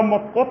 এক একটা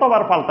মত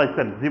কতবার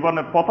পাল্টাইছেন।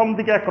 জীবনের প্রথম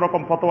দিকে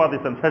একরকম ফতোয়া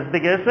দিচ্ছেন, শেষ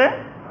দিকে এসে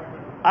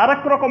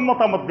আরেক রকম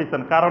মতামত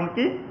দিচ্ছেন। কারণ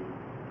কি?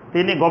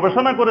 তিনি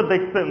গবেষণা করে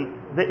দেখছেন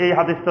যে এই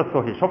হাদিসটা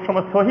সহিহ।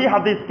 সবসময় সহিহ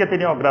হাদিসকে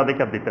তিনি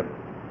অগ্রাধিকার দিতেন।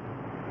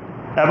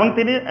 এবং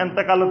তিনি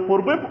ইন্তেকালের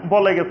পূর্বে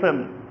বলে গেছেন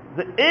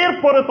যে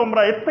এরপরে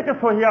তোমরা এর থেকে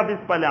সহিহ হাদিস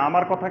পাইলে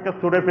আমার কথাকে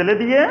ছুড়ে ফেলে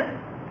দিয়ে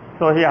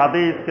সহিহ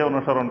হাদিসকে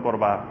অনুসরণ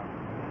করবা।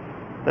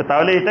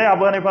 তাহলে এটাই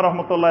আবু হানিফা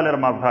রাহমাতুল্লাহ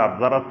আলাইহির মাযহাব,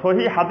 যারা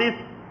সহিহ হাদিস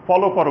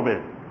ফলো করবে,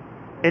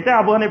 এটা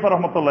আবু হানিফা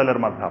রাহমাতুল্লাহ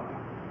আলাইহির মাযহাব।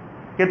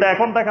 কিন্তু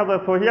এখন দেখা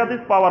যায় সহিহ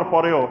হাদিস পাওয়ার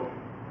পরেও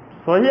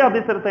সহিহ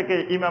হাদিসের থেকে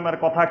ইমামের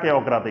কথাকে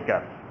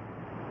অগ্রাধিকার।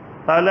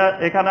 তাহলে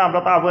এখানে আমরা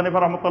তো আবু হানিফা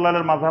রাহমাতুল্লাহ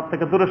আলাইহির মাযহাব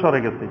থেকে দূরে সরে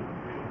গেছি।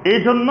 এই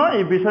জন্য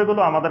এই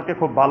বিষয়গুলো আমাদেরকে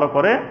খুব ভালো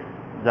করে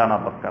জানা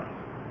দরকার।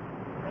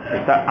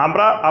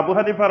 আমরা আবু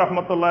হানিফা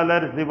রাহমাতুল্লাহ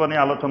আলাইহির জীবনী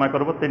আলোচনা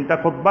করব 3টা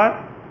খুতবায়,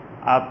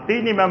 আর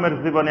 3 ইমামের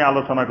জীবনী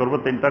আলোচনা করব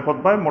 3টা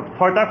খুতবায়। মোট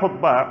 6টা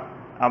খুতবা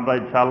আমরা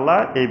ইনশাআল্লাহ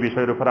এই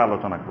বিষয়ের উপরে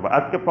আলোচনা করব।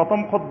 আজকে প্রথম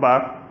খুতবা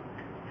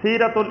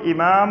সিরাতুল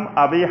ইমাম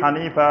আবি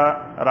হানিফা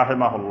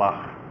রাহিমাহুল্লাহ,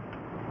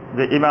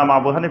 যে ইমাম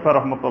আবু হানিফা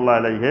রাহমাতুল্লাহ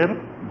আলাইহির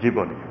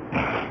জীবনী।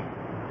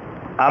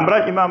 আমরা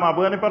ইমাম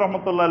আবু হানিফা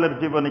রাহমাতুল্লাহ আলাইহির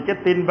জীবনীকে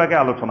 3 ভাগে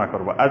আলোচনা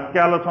করব। আজকে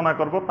আলোচনা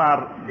করব তার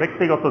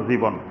ব্যক্তিগত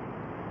জীবন,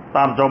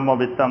 তার জন্ম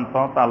বৃত্তান্ত,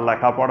 তার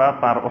লেখাপড়া,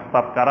 তার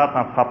ওস্তাদ কারা,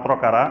 তার ছাত্র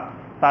কারা,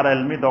 তার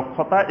ইলমি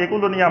দক্ষতা,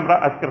 এগুলো নিয়ে আমরা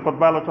আজকের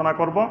খুতবা আলোচনা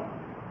করব।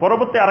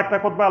 পরবর্তী আরেকটা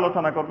খুতবা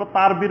আলোচনা করব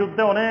তার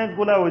বিরুদ্ধে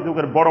অনেকগুলা ওই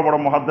যুগের বড় বড়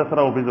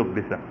মুহাদ্দিসরা অভিযোগ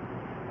দিচ্ছেন,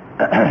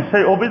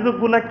 সেই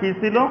অভিযোগগুলা কি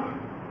ছিল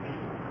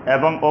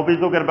এবং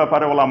অভিযোগের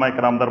ব্যাপারে উলামায়ে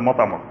কেরামদের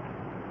মতামত।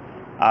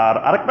 আর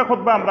আরেকটা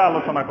খুতবা আমরা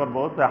আলোচনা করব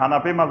যে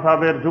হানাফি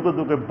মাযহাবের যুগে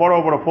যুগে বড়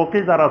বড়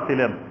ফকিহ যারা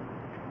ছিলেন,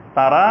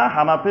 তারা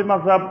হানাফি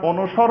মাযহাব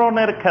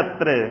অনুসরণের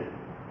ক্ষেত্রে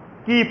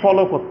কি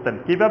ফলো করতেন,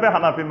 কিভাবে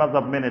হানাফি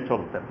মাযহাব মেনে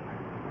চলতেন।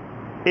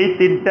 এই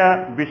 3টা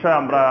বিষয়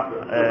আমরা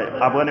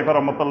আবু হানিফা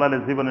রাহমাতুল্লাহ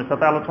আলাইহির জীবনের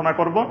সাথে আলোচনা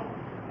করব।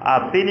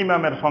 আর 3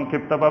 ইমামের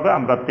সংক্ষিপ্তভাবে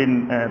আমরা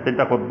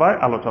 3টা খুতবায়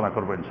আলোচনা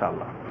করব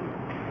ইনশাআল্লাহ।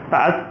 তা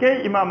আজকে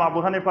ইমাম আবু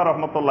হানিফা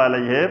রাহমাতুল্লাহ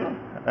আলাইহির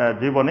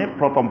জীবনীর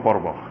প্রথম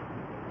পর্ব।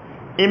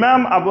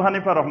 ইমাম আবু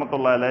হানিফা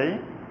রাহমাতুল্লাহ আলাইহি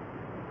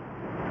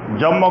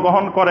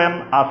জন্মগ্রহণ করেন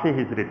 80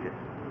 হিজরিতে,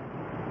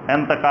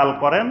 ইন্তেকাল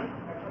করেন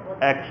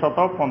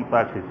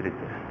 150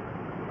 হিজরিতে।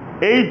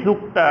 এই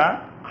যুগটা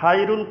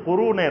খায়রুল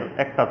কুরুনের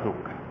একটা যুগ,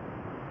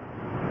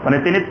 মানে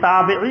তিনি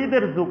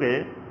তাবেঈদের যুগে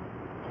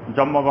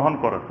জন্মগ্রহণ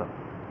করেছেন।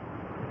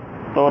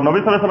 তো নবী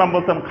সাল্লাল্লাহু আলাইহি ওয়াসাল্লাম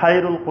বলছেন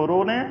খায়রুল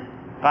কুরুনে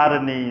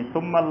কারনি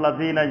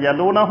সুম্মাল্লাযিনা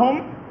ইয়ালুনাহুম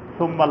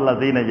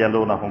সুম্মাল্লাযিনা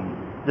ইয়ালুনাহুম,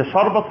 যে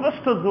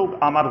সর্বশ্রেষ্ঠ যুগ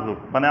আমার যুগ,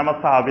 মানে আমার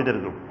সাহাবীদের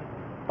যুগ,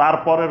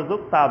 তারপরের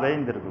যুগ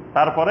তাবেঈনদের যুগ,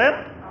 তারপরের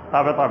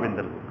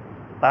তাবেঈনদের যুগ।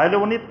 তাহলে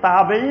উনি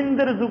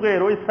তাবেঈনদের যুগের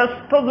ওই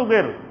শ্রেষ্ঠ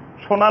যুগের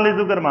সোনালী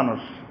যুগের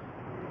মানুষ।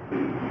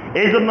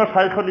 এই জন্য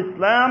শাইখুল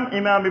ইসলাম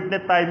ইমাম ইবনে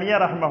তাইমিয়া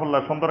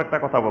রাহমাহুল্লাহ সুন্দর একটা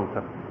কথা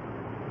বলছেন।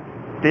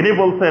 তিনি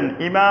বলছেন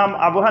ইমাম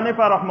আবু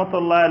হানিফা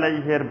রাহমাতুল্লাহ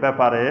আলাইহির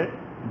ব্যাপারে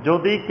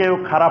যদি কেউ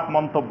খারাপ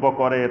মন্তব্য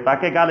করে,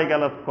 তাকে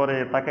গালিগালাজ করে,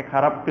 তাকে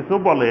খারাপ কিছু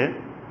বলে,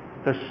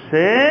 তো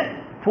সে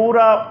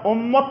পুরা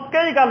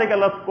উম্মতকেই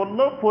গালিগালাজ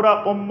করলো, পুরা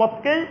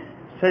উম্মতকেই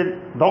সে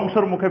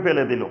ধ্বংসের মুখে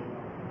ফেলে দিল।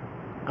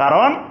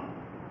 কারণ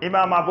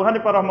ইমাম আবু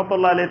হানিফা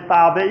রহমতুল্লাহ আলাইহি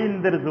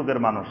তাবেঈনদের যুগের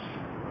মানুষ।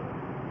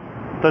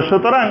 তো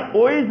সুতরাং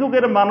ওই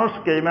যুগের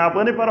মানুষকে ইমাম আবু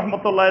হানিফা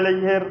রহমতুল্লাহ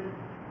আলাইহির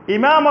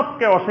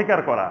ইমামতকে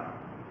অস্বীকার করা,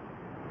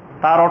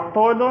 তার অর্থ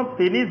হইল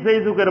তিনি যেই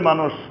যুগের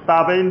মানুষ,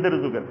 তাবেঈনদের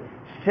যুগের,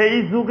 সেই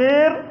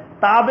যুগের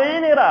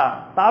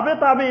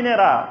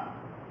তাবেঈনেরা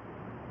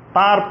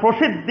তার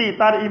প্রসিদ্ধি,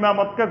 তার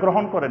ইমামতকে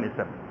গ্রহণ করে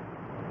নিছেন।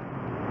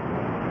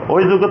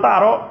 ওই যুগে তো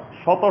আরো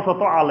শত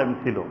শত আলেম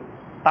ছিল,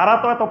 তারা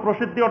তো এত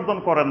প্রসিদ্ধি অর্জন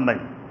করেন নাই,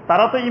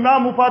 তারা তো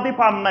ইমাম উপাধি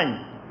পান নাই।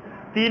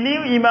 তিনি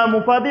ইমাম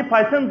উপাধি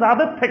পাইছেন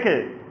যাদের থেকে,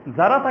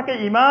 যারা তাকে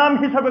ইমাম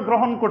হিসাবে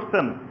গ্রহণ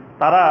করছেন,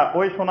 তারা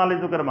ওই সোনালী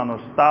যুগের মানুষ,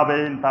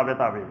 তাবেঈন,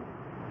 তাবেঈন।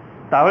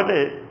 তাহলে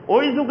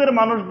ওই যুগের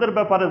মানুষদের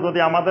ব্যাপারে যদি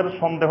আমাদের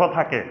সন্দেহ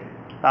থাকে,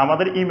 তা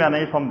আমাদের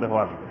ইমানেই সন্দেহ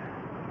আসবে।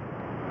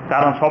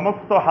 কারণ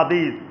সমস্ত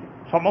হাদিস,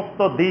 সমস্ত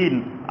দিন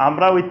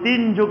আমরা ওই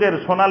 3 যুগের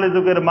সোনালী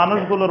যুগের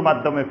মানুষগুলোর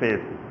মাধ্যমে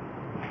পেয়েছি।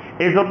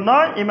 এই জন্য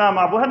ইমাম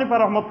আবু হানিফা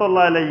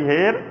রহমতুল্লাহ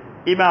আলাইহির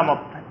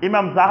ইমামত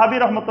ইমাম যাহাবী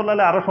রহমতুল্লাহ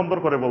আলাইহি আরো সুন্দর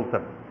করে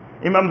বলছেন।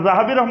 ইমাম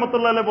যাহাবী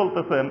রহমতুল্লাহ আলাইহি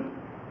বলতেছেন,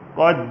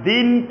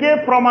 দিনকে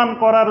প্রমাণ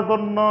করার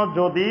জন্য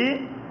যদি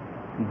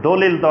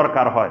দলিল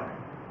দরকার হয়,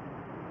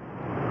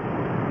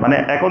 মানে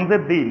এখন যে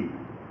দিন,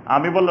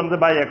 আমি বললাম যে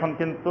ভাই এখন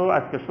কিন্তু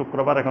আজকে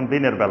শুক্রবার, এখন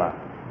দিনের বেলা,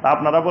 তা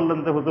আপনারা বললেন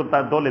যে হুজুর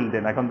তার দলিল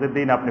দেন, এখন যে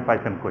দিন আপনি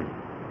পাইছেন কই?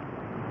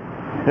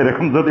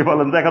 এরকম যদি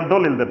বলেন যে এখন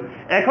দলিল দেন,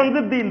 এখন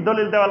যে দিন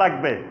দলিল দেওয়া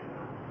লাগবে,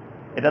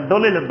 এটা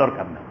দলিলের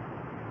দরকার নেই।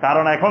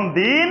 কারণ এখন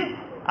দিন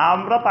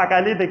আমরা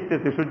তাকাইলেই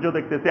দেখতেছি, সূর্য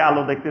দেখতেছি,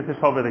 আলো দেখতেছি,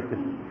 সবে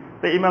দেখতেছি।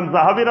 তো ইমাম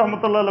যাহাবী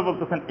রহমতুল্লাহ আলাইহি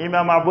বলতেছেন,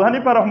 ইমাম আবু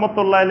হানিফা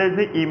রহমতুল্লাহ আলাইহি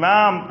যে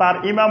ইমাম, তার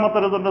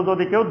ইমামতের জন্য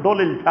যদি কেউ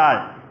দলিল চায়,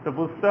 তো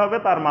বুঝতে হবে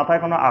তার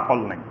মাথায় কোনো আকল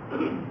নেই।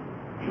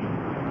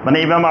 মানে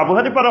ইমাম আবু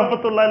হানিফা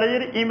রহমতুল্লাহ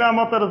আলাইহির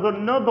ইমামতের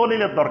জন্য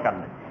দলিলের দরকার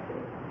নেই।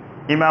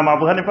 ইমাম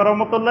আবু হানিফা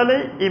রহমতুল্লাহ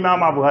আলাইহি ইমাম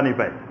আবু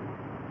হানিফায়,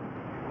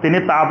 তিনি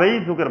তাবেঈ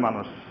যুগের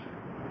মানুষ।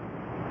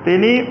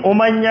 তিনি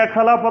উমাইয়া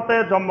খেলাফতে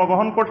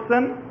জন্মগ্রহণ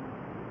করছেন,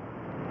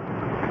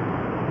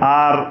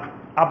 আর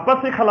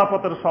আব্বাসী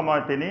খেলাফতের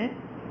সময় তিনি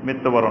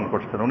মৃত্যুবরণ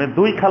করছেন। উনি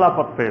 2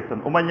 খেলাফত পেয়েছেন।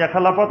 উমাইয়া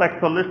খেলাফত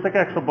 41 থেকে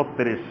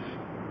 132,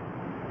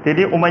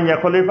 তিনি উমাইয়া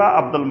খলিফা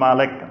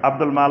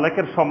আব্দুল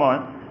মালিকের সময়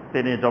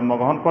তিনি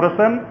জন্মগ্রহণ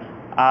করেছেন।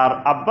 আর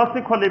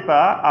আব্বাসী খলিফা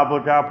আবু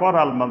জাফর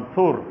আল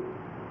মনসুর,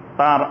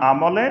 তার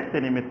আমলে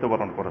তিনি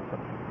মৃত্যুবরণ করেছেন।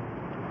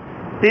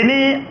 তিনি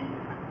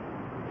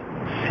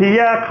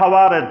শিয়া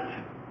খাওয়ারেজ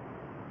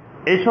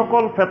এই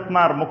সকল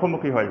ফিতনার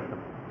মুখোমুখি হয়েছেন।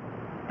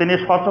 তিনি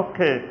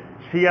স্বচক্ষে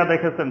শিয়া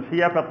দেখেছেন,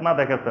 শিয়া ফিতনা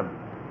দেখেছেন,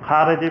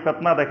 খারেজি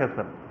ফিতনা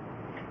দেখেছেন।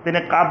 তিনি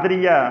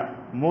কাদরিয়া,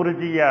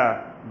 মুরজিয়া,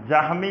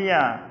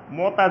 জাহমিয়া,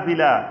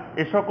 মুতাজিলা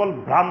এই সকল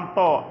ভ্রান্ত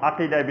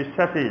আকীদায়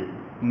বিশ্বাসী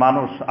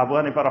মানুষ আবু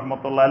হানিফা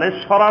রহমতুল্লাহ আলাইহি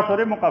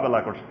সরাসরি মোকাবেলা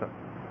করছেন।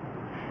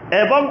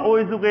 এবং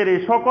ওই যুগের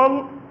এই সকল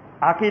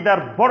আকীদার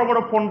বড় বড়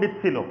পণ্ডিত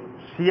ছিল।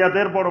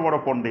 শিয়াদের বড় বড়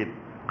পণ্ডিত,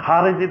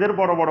 খারেজিদের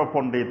বড় বড়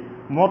পণ্ডিত,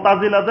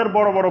 মুতাজিলাদের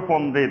বড় বড়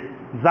পণ্ডিত,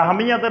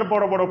 জাহমিয়াদের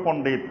বড় বড়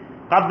পণ্ডিত,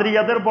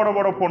 কাদরিয়াদের বড়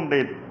বড়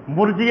পণ্ডিত,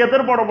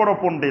 মুরজিয়াদের বড় বড়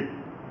পণ্ডিত,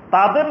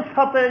 তাদের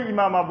সাথে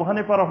ইমাম আবু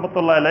হানিফা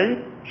রহমতুল্লাহ আলাইহি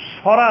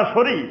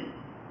সরাসরি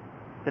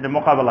তিনি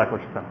মোকাবেলা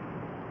করছেন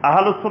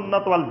আহলুস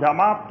সুন্নাত ওয়াল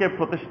জামাতকে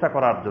প্রতিষ্ঠা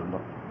করার জন্য,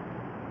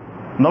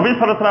 নবী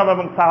সাল্লাল্লাহু আলাইহি ওয়াসাল্লাম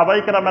এবং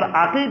সাহাবায়ে কেরামের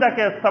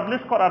আকীদাকে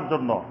এস্টাবলিশ করার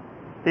জন্য।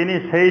 তিনি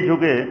সেই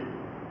যুগে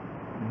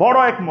বড়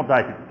এক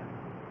মুজাহিদ।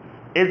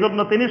 এই জন্য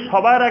তিনি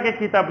সবার আগে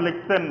কিতাব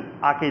লিখছেন,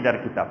 আকীদার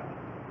কিতাব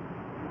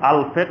আল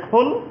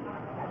ফিকহুল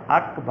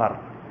আকবার।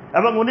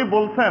 এবং উনি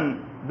বলছেন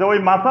যে ওই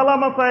মাসালা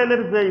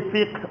মাসাইলের যে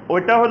ফিক,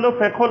 ওইটা হলো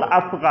ফিকহুল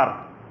আসগার,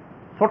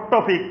 ছোট্ট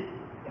ফিক,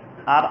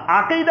 আর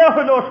আকীদা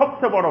হলো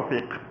সবচেয়ে বড়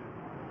ফিক।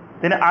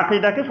 তিনি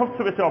আকীদাকে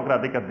সবচেয়ে বেশি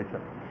অগ্রাধিকার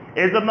দিচ্ছেন।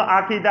 এই জন্য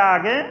আকীদা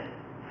আগে,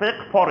 ফিক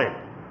পরে।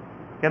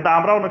 কিন্তু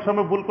আমরা অনেক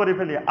সময় ভুল করে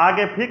ফেলি,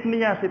 আগে ফিক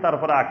নিয়ে আসি,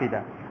 তারপরে আকীদা।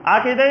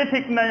 আকীদাই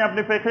ঠিক নাই,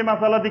 আপনি ফিকহি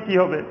মাসালা দিয়ে কি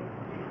হবে?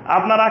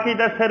 আপনার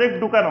আকীদা শিরক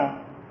ঢুকানো।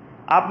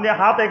 আপনি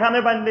হাত এখানে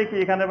বাঁধলে কি,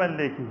 এখানে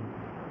বাঁধলে কি,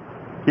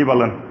 কি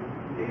বলেন?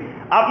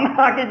 আপনার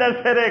আকীদা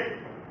শিরক।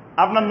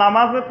 আপনার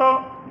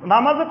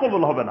নামাজে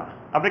কবুল হবে না।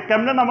 আপনি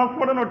কেমনে নামাজ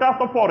পড়েন ওটা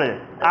তো পরে,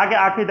 আগে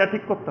আকীদা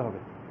ঠিক করতে হবে।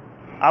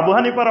 আবু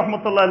হানিফা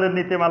রহমতুল্লাহ আলাইহির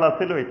নীতিমালা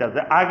ছিল এটা,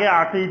 যে আগে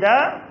আকীদা,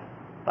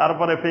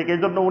 তারপরে ফিক। এই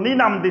জন্য উনি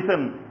নাম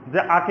দিচ্ছেন যে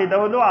আকীদা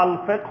হলো আল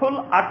ফিকহুল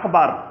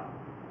আকবার,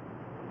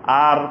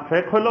 আর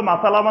ফিক হলো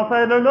মাসালা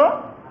মাসাইল হলো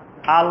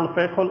আল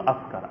ফিকহুল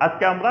আসগার।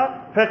 আজকে আমরা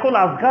ফিকহুল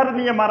আসগার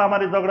নিয়ে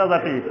মারামারি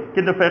ঝগড়াঝাটি,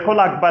 কিন্তু ফিকহুল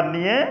আকবার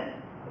নিয়ে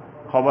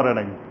খবরে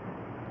নাই।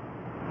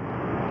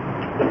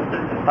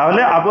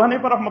 তাহলে আবু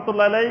হানিফা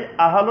রহমতুল্লাহ আলাইহি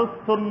আহলুস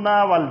সুন্নাহ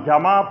ওয়াল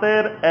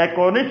জামাতের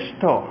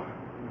একনিষ্ঠ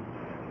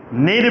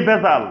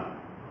নির্ভেজাল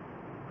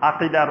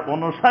আকীদার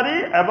অনুসারী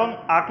এবং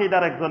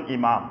আকীদার একজন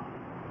ইমাম।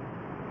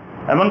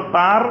 এবং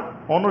তার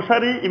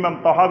অনুসারী ইমাম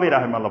তাহাবী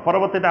রাহিমাহুল্লাহ।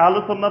 পরবর্তীতে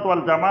আহলুস সুন্নাত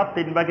ওয়াল জামাত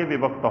 3 ভাগে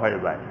বিভক্ত হয়ে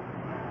যায়।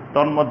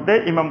 তন্মধ্যে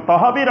ইমাম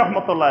তাহাবী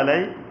রহমতুল্লাহ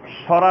আলাইহি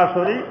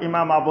সরাসরি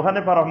ইমাম আবু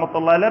হানিফা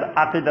রহমতুল্লাহ আলাইহির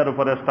আকীদার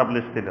উপরে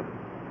এস্টাবলিশ ছিলেন।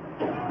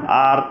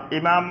 আর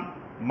ইমাম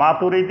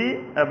মাতুরিদি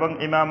এবং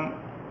ইমাম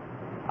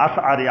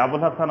আশআরী,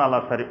 আবুল হাসান আল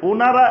আশআরী,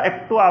 ওনারা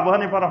একটু আবু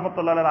হানিফা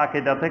রহমতুল্লাহ আলাইহির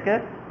আকীদা থেকে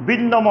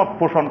ভিন্ন মত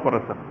পোষণ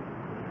করেছেন।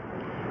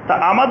 তা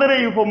আমাদের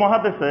এই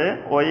উপমহাদেশে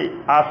ওই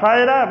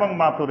আশায়রা এবং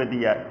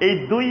মাতুরিদিয়া এই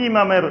দুই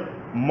ইমামের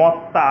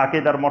মতটা,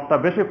 আকীদার মতটা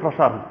বেশি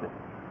প্রসার হচ্ছে।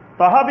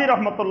 তহাবি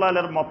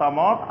রহমতুল্লাহের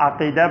মতামত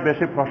আকীদা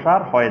বেশি প্রসার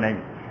হয় নাই।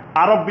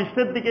 আরব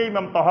বিশ্বের দিকে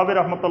ইমাম তহাবি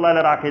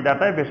রহমতুল্লাহের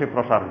আকীদাটাই বেশি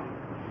প্রসার হচ্ছে।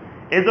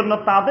 এই জন্য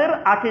তাদের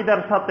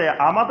আকীদার সাথে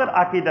আমাদের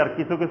আকীদার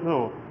কিছু কিছু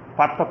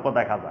পার্থক্য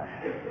দেখা যায়।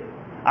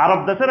 আরব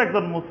দেশের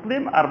একজন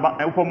মুসলিম আর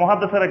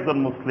উপমহাদেশের একজন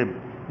মুসলিম,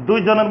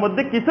 দুইজনের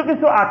মধ্যে কিছু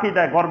কিছু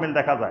আকীদায় গরমিল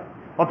দেখা যায়,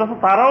 অথচ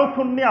তারাও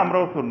সুন্নি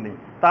আমরাও সুন্নি,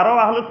 তারাও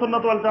আহলে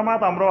সুন্নাত ওয়াল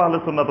জামাত আমরাও আহলে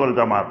সুন্নাত ওয়াল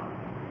জামাত।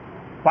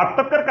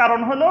 পার্থক্যের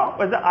কারণ হলো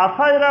ওই যে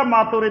আশায়রা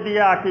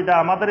মাতুরিদিয়া আকীদা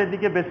আমাদের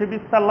এদিকে বেশি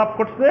বিস্তার লাভ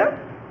করছে,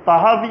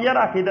 তাহাবিয়ার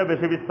আকীদা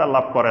বেশি বিস্তার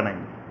লাভ করে নাই।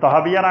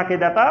 তাহাবিয়ার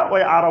আকীদাটা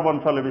ওই আরব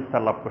অঞ্চলে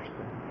বিস্তার লাভ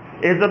করছে।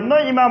 এই জন্য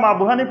ইমাম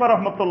আবু হানিফা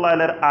রহমতুল্লাহ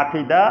আলাইহির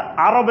আকীদা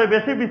আরবে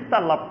বেশি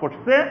বিস্তার লাভ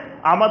করছে,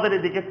 আমাদের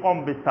এদিকে কম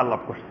বিস্তার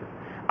লাভ করছে।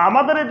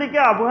 আমাদের এদিকে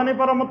আবু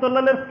হানিফা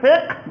রহমতুল্লাহ আলাইহির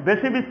ফিকহ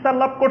বেশি বিস্তার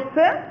লাভ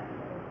করছে,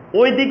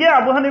 ওইদিকে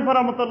আবু হানিফা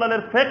রহমতুল্লাহ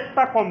আলাইহির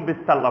ফিকহটা কম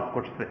বিস্তার লাভ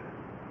করছে।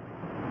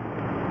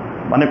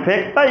 মানে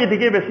ফিকহটা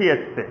এদিকে বেশি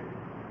আসছে,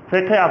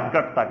 ফিকহে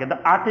আসগারটা, কিন্তু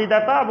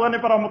আকীদাটা আবু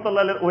হানিফা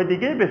রহমতুল্লাহ আলাইহির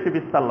ওইদিকে বেশি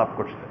বিস্তার লাভ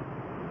করছে।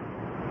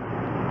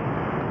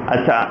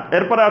 আচ্ছা,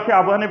 এরপরে আসি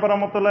আবু হানিফা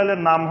রহমতুল্লাহ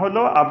আলাইহির নাম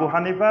হলো আবু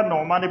হানিফা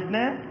নোমান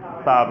ইবনে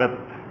সাবেত।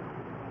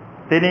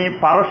 তিনি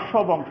পারস্য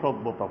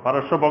বংশোদ্ভূত।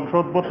 পারস্য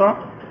বংশোদ্ভূত।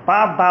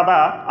 তার দাদা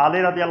আলী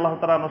রাদিয়াল্লাহু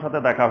তাআলা আনহুর সাথে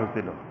দেখা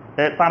হয়েছিল।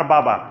 তার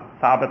বাবা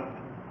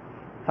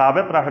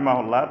সাবেত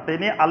রাহিমাহুল্লাহ,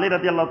 তিনি আলী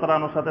রাদিয়াল্লাহু তাআলা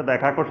আনহুর সাথে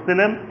দেখা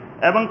করছিলেন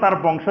এবং তার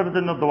বংশের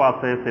জন্য দোয়া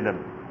চেয়েছিলেন।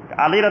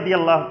 আলী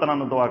রাদিয়াল্লাহু তাআলা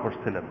আনহু দোয়া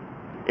করছিলেন।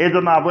 এই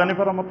জন্য আবু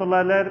হানিফা রহমতুল্লাহ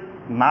আলাইহির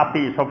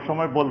নাতি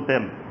সবসময়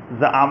বলতেন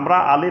যে আমরা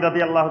আলী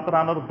রাদিয়াল্লাহু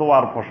তাআলা আনহুর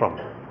দোয়ার ফসল।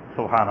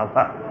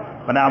 সুবহানাল্লাহ।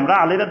 মানে আমরা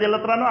আলী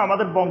রাদিয়াল্লাহু তাআলা আনহু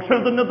আমাদের বংশের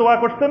জন্য দোয়া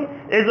করতেন,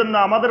 এই জন্য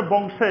আমাদের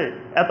বংশে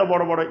এত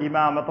বড় বড়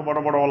ইমাম, এত বড়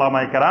বড়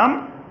ওলামায়ে কেরাম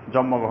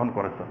জন্মগ্রহণ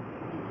করেছেন।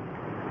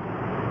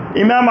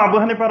 ইমাম আবু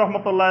হানিফা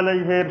রহমতুল্লাহ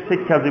আলাইহির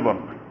শিক্ষা জীবন।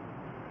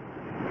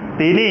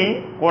 তিনি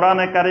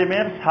কোরআনে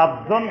কারিমের 7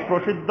 জন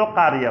প্রসিদ্ধ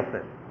কারি আছে,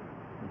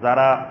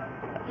 যারা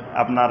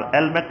আপনার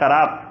এলমে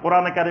কারাত,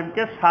 কোরআনে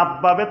কারিমকে 7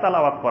 ভাবে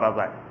তেলাওয়াত করা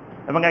যায়।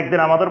 এবং একদিন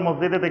আমাদের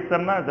মসজিদে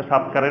দেখছেন না যে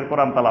 7 কারির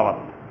কোরআন তেলাওয়াত।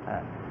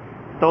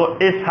 তো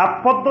এই 7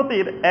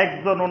 পদ্ধতির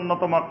একজন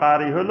অন্যতম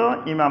কারি হলো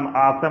ইমাম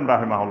আসেম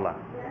রাহিমাহুল্লাহ।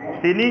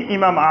 তিনি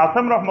ইমাম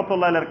আসেম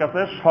রহমতুল্লাহের কাছে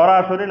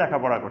সরাসরি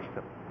লেখাপড়া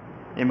করছেন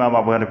ইমাম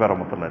আবু হানিফা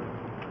রহমতুল্লাহ।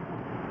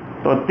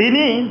 তো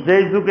তিনি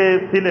যেই যুগে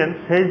ছিলেন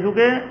সেই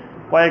যুগে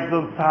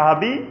কয়েকজন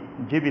সাহাবী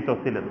জীবিত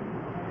ছিলেন।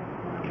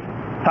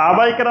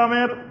 সাহাবায়ে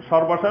কেরামের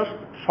সর্বশেষ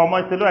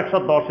সময় ছিল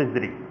 110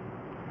 হিজরি।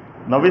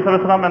 নবী সাল্লাল্লাহু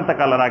আলাইহি ওয়াসাল্লাম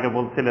ইন্তেকালের আগে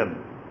বলছিলেন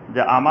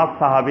যে আমার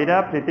সাহাবীরা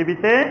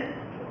পৃথিবীতে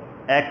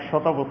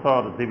 100 বছর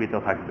জীবিত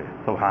থাকবে।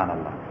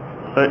 সুবহানাল্লাহ।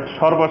 তো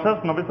সর্বশেষ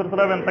নবী সাল্লাল্লাহু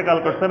আলাইহি ওয়াসাল্লাম ইন্তেকাল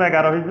করছেন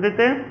 11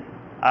 হিজরিতে।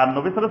 আর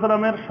নবী সাল্লাল্লাহু আলাইহি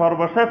ওয়াসাল্লামের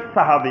সর্বশেষ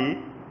সাহাবী,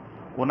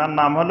 ওনার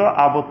নাম হলো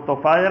আবু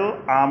তুফাইল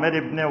আমির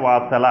ইবনে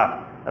ওয়াসিলা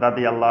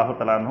রাদিয়াল্লাহু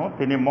তাআলা আনহু।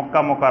 তিনি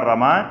মক্কা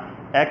মুকাররমায়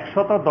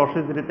 110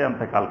 হিজরিতে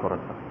ইন্তেকাল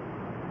করেছেন।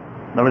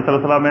 নবী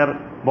সাল্লাল্লাহু আলাইহি ওয়াসাল্লামের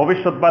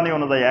ভবিষ্যৎবাণী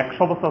অনুযায়ী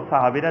 100 বছর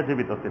সাহাবীরা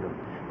জীবিত ছিলেন।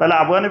 তাহলে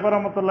আবু হানিফা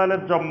রহমতুল্লাহ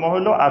আলাইহির জন্ম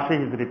হলো 80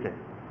 হিজরিতে।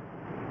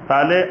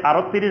 তাহলে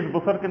আরো 30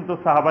 বছর কিন্তু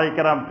সাহাবায়ে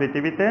কেরাম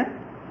পৃথিবীতে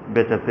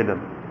বেঁচে ছিলেন।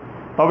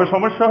 তবে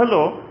সমস্যা হলো,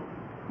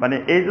 মানে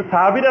এই যে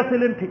সাহাবীরা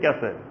ছিলেন ঠিক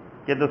আছে,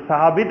 কিন্তু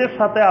সাহাবীদের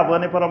সাথে আবু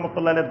হানিফা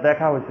রহমতুল্লাহ আলাইহির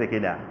দেখা হয়েছে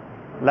কিনা,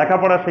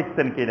 লেখাপড়া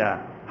শিখছেন কিনা,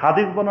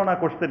 হাদিস বর্ণনা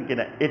করছেন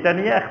কিনা, এটা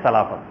নিয়ে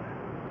ইখতিলাফ আছে।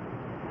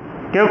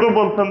 কেউ কেউ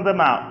বলছেন যে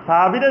না,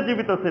 সাহাবীরা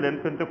জীবিত ছিলেন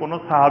কিন্তু কোনো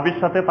সাহাবীর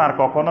সাথে তার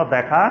কখনো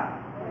দেখা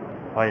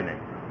হয় নাই।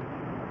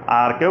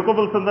 আর কেউ কেউ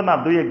বলছেন যে না,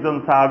 2-1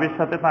 সাহাবীর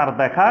সাথে তার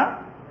দেখা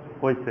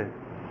হয়েছে।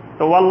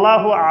 তো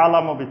আল্লাহু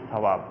আ'লামু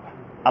বিস-সাওয়াব।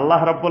 আল্লাহ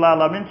রাব্বুল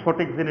আলামিন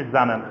সঠিক জিনিস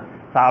জানেন।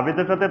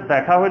 সাহাবীদের সাথে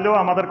দেখা হইলেও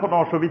আমাদের কোনো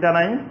অসুবিধা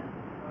নাই,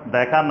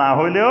 দেখা না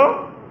হইলেও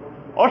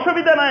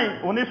অসুবিধা নাই।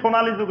 উনি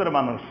সোনালী যুগের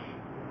মানুষ,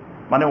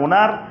 মানে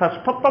ওনার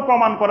শ্রেষ্ঠত্ব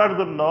প্রমাণ করার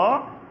জন্য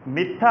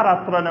মিথ্যার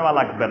আশ্রয় নেওয়া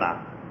লাগবে না।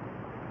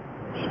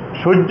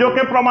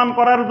 সূর্যকে প্রমাণ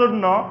করার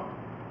জন্য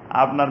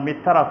আপনার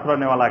মিথ্যার আশ্রয়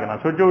নেওয়া লাগে না,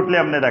 সূর্য উঠলে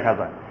এমনি দেখা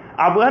যায়।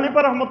 আবু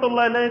হানিফা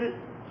রহমতুল্লাহ আলাইহির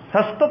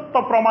শ্রেষ্ঠত্ব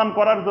প্রমাণ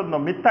করার জন্য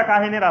মিথ্যা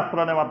কাহিনীর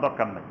আশ্রয় নেওয়ার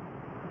দরকার নেই।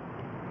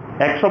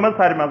 একসময়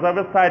 4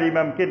 মাযহাবের 4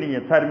 ইমামকে নিয়ে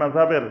 4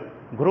 মাযহাবের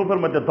গ্রুপের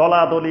মধ্যে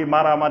দলাদলি,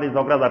 মারামারি,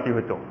 ঝগড়াঝাটি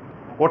হইতো,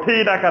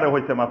 কঠিন আকারে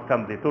হয়েছে মাঝখান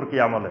দিয়ে তুর্কি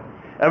আমলে।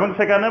 এবং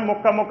সেখানে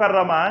মক্কা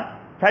মুকাররমায়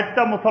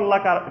 4টা মুসল্লা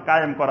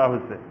কায়েম করা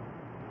হয়েছে।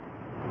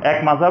 এক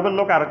মাযহাবের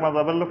লোক আরেক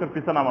মাযহাবের লোকের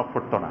পিছনে নামাজ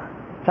পড়তো না,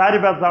 4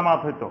 বার জামাত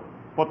হইতো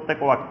প্রত্যেক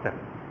ওয়াক্তে।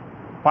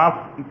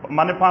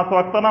 5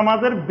 ওয়াক্ত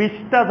নামাজের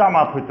 20টা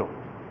জামাত হইতো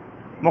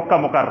মক্কা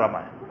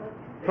মুকাররমায়,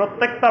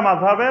 প্রত্যেকটা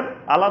মাযহাবের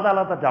আলাদা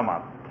আলাদা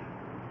জামাত।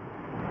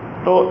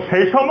 তো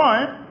সেই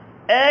সময়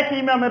এক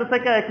ইমামের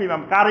থেকে এক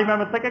ইমাম, কার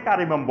ইমামের থেকে কার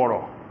ইমাম বড়,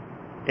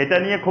 এটা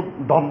নিয়ে খুব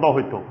দ্বন্দ্ব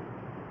হইতো,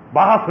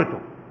 বাহাস হইতো।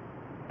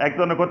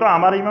 একজনে কইতো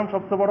আমার ইমাম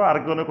সবচেয়ে বড়,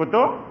 আরেকজনে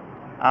কইতো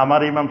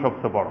আমার ইমাম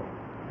সবচেয়ে বড়।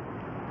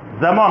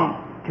 যেমন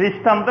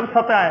খ্রিস্টানদের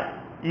সাথে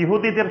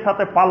ইহুদিদের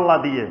সাথে পাল্লা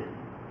দিয়ে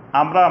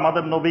আমরা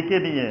আমাদের নবীকে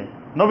নিয়ে,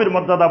 নবীর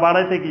মর্যাদা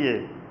বাড়াইতে গিয়ে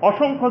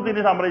অসংখ্য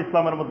জিনিস আমরা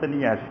ইসলামের মধ্যে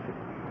নিয়ে আসছি।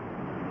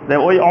 যে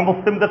ওই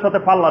অমুসলিমদের সাথে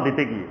পাল্লা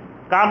দিতে গিয়ে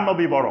কার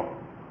নবী বড়?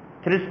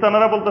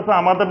 খ্রিস্টানেরা বলতেছে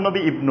আমাদের নবী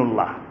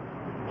ইবনুল্লাহ।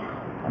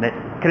 মানে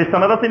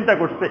খ্রিস্টানেরা চিন্তা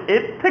করছে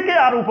এর থেকে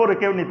আর উপরে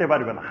কেউ নিতে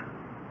পারবে না,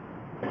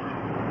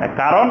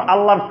 কারণ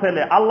আল্লাহর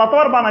ছেলে, আল্লাহ তো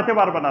আর বানাইতে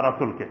পারবে না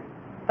রাসূলকে,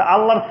 তা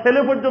আল্লাহর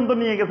ছেলে পর্যন্ত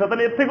নিয়ে গেছে,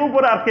 তাহলে এর থেকে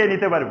উপরে আর কে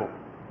নিতে পারবো?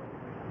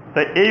 তো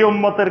এই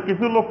উম্মতের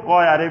কিছু লোক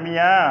কয়, আরে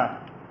মিয়া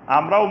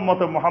আমরা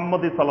উম্মতে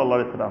মুহাম্মদী সাল্লাল্লাহু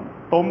আলাইহি ওয়াসাল্লাম,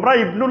 তোমরা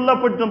ইবনুল্লাহ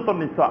পর্যন্ত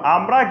নিচ্ছ,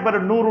 আমরা একবারে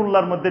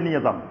নূরুল্লাহর মধ্যে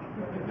নিয়ে যাব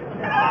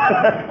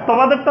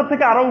তোমাদেরটা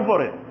থেকে আরো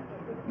উপরে।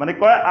 মানে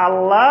কয়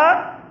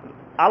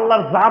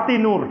আল্লাহর জাতি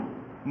নূর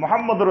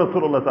মুহাম্মদ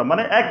রাসূলুল্লাহ,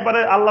 মানে একবারে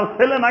আল্লাহর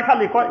ছেলে না,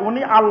 খালি কয়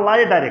উনি আল্লাহ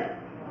ডাইরেক্ট,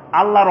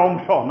 আল্লাহর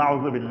অংশ,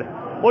 নাউযুবিল্লাহ,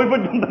 ওই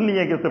পর্যন্ত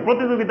নিয়ে গেছে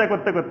প্রতিযোগিতা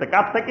করতে করতে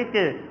কার থেকে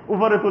কে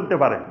উপরে তুলতে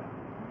পারে।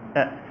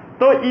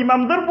 তো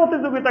ইমামদের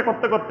প্রতিযোগিতা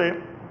করতে করতে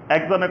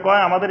একজনে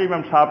কয় আমাদের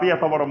ইমাম শাফি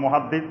এত বড়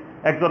মুহাদ্দিস,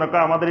 একজনে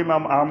কয় আমাদের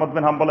ইমাম আহমদ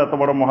বিন হাম্বল এত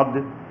বড়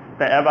মুহাদ্দিস।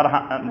 তা এবার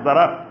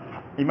যারা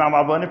ইমাম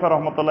আবু হানিফা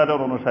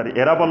রাহমাতুল্লাহির অনুসারী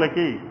এরা বলে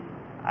কি,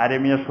 আরে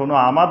মিয়া শোনো,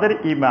 আমাদের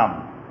ইমাম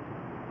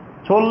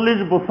 40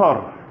 বছর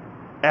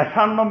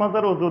এশার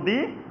নামাজের যদি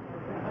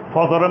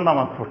ফজরের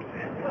নামাজ পড়ছে,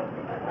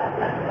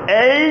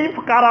 এই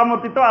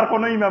কারামতি তো আর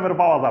কোনো ইমামের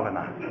পাওয়া যাবে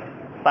না,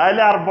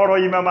 তাইলে আর বড়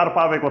ইমাম আর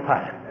পাবে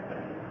কোথায়?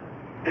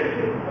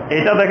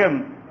 এটা দেখেন,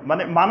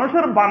 মানে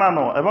মানুষের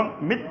বানানো এবং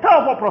মিথ্যা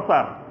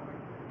অপপ্রচার,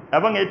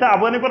 এবং এটা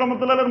আবু হানিফা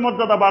রাহমাতুল্লাহির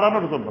মর্যাদা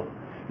বাড়ানোর জন্য।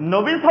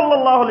 নবী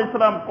সাল্লাল্লাহু আলাইহি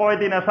ওয়াসাল্লাম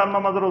কয়দিন এশার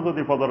নামাজেরও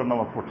যদি ফজরের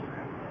নামাজ পড়ছে,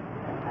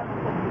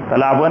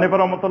 তাহলে আবু হানিফা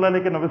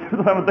রাহমাতুল্লাহি কি নবী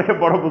সাল্লাল্লাহু আলাইহি ওয়াসাল্লাম থেকে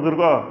বড়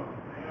বুজুর্গ?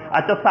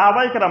 আচ্ছা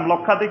সাহাবায়ে কেরাম,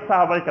 লক্ষাধিক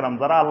সাহাবায়ে কেরাম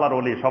যারা আল্লাহর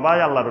ওলি, সবাই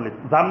আল্লাহর ওলি,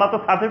 জান্নাতে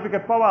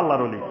সার্টিফিকেট পাওয়া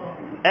আল্লাহর ওলি।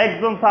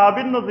 একজন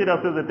সাহাবীর নজির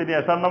আছে যে তিনি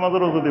এশার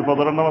নামাজেরও যদি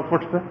ফজরের নামাজ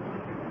পড়ছে।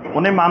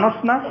 উনি মানুষ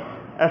না?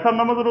 এশার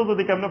নামাজেরও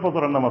যদি কেমনে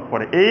ফজরের নামাজ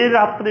পড়ে? এই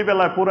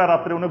রাত্রিবেলায় পুরা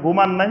রাত্রে উনি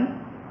ঘুমান নাই,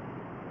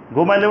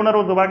 ঘুমাইলে উনার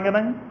ওযু ভাঙে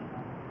নাই,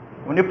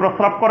 উনি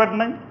প্রস্রাব করেন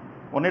নাই,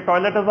 উনি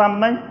টয়লেটে যান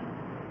নাই।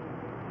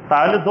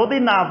 তাহলে যদি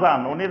না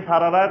যান, উনি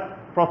সারা রাত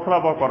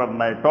প্রস্রাবও করেন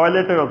নাই,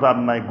 টয়লেটেও যান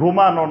নাই,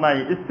 ঘুমানো নাই,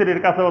 স্ত্রীর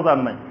কাছেও যান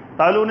নাই,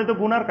 তাহলে উনি তো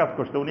গুনার কাজ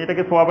করছে। উনি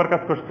এটাকে সওয়াবের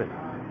কাজ করছে?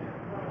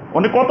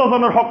 উনি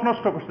কতজনের হক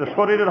নষ্ট করছে,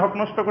 শরীরের হক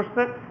নষ্ট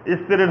করছে,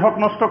 স্ত্রীর হক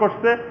নষ্ট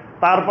করছে,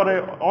 তারপরে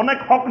অনেক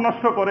হক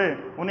নষ্ট করে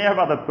উনি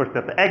ইবাদত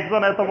করতেছে।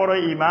 একজন এত বড়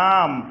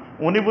ইমাম,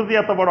 উনি বুঝি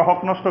এত বড় হক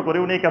নষ্ট করে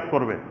উনি কাজ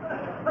করবে?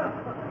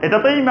 এটা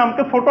তো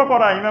ইমামকে ছোট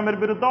করা, ইমামের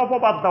বিরুদ্ধে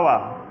অপবাদ দেওয়া।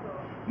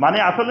 মানে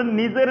আসলে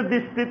নিজের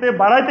দৃষ্টিতে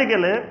বাড়াইতে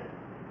গেলে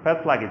ফ্যাস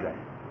লাগে যায়।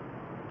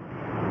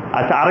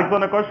 আচ্ছা,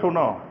 আরেকজনে কয়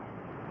শোনো,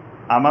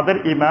 আমাদের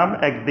ইমাম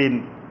একদিন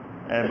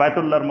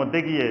বাইতুল্লাহর মধ্যে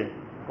গিয়ে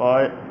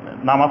কয়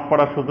নামাজ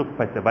পড়ার সুযোগ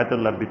পাইছে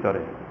বাইতুল্লাহর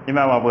ভিতরে,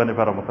 ইমাম আবু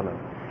হানিফা রাহমাতুল্লাহ।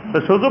 তো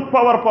সুযোগ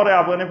পাওয়ার পরে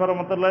আবু হানিফা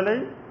রাহমাতুল্লাহ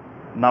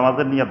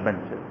নামাজের নিয়ত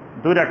বানছে,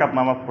 2 রাকাত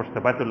নামাজ পড়ছে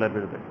বাইতুল্লাহর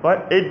বিরুদ্ধে।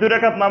 এই 2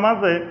 রাকাত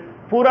নামাজে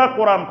পুরা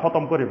কোরআন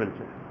খতম করে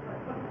ফেলছে,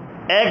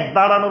 এক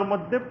দাঁড়ানোর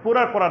মধ্যে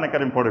পুরা কোরআনে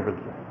কারিম পড়ে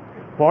ফেলছে।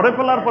 পড়ে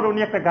ফেলার পরে উনি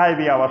একটা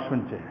গায়েবী আওয়াজ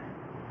শুনছে।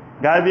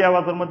 গায়েবী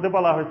আওয়াজের মধ্যে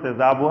বলা হয়েছে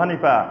যে আবু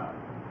হানিফা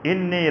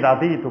ইন্নী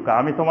রাদিতুকা,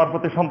 আমি তোমার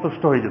প্রতি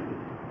সন্তুষ্ট হয়ে গেছি,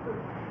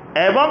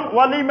 এবং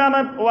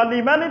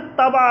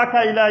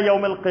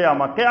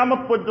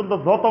কিয়ামত পর্যন্ত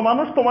যত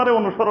মানুষ তোমারে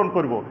অনুসরণ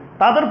করব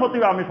তাদের প্রতি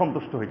আমি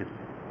সন্তুষ্ট হয়ে গেছি।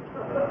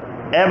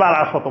 এবার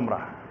আসো তোমরা,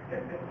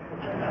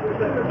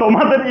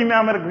 তোমাদের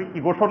ইমামের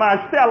ঘোষণা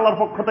আসছে আল্লাহর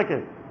পক্ষ থেকে।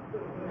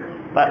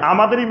 তাই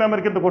আমাদের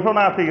ইমামের কিন্তু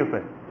ঘোষণা আসে গেছে,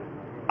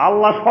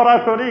 আল্লাহ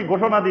সরাসরি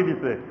ঘোষণা দিয়ে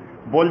দিছে,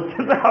 বলছে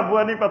যে আবু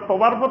হানিফা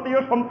তোমার প্রতিও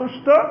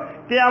সন্তুষ্ট,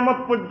 কিয়ামত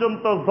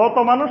পর্যন্ত যত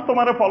মানুষ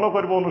তোমারে ফলো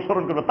করবে,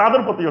 অনুসরণ করবে,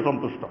 তাদের প্রতিও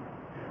সন্তুষ্ট।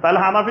 তাহলে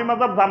হানাফি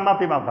মাযহাব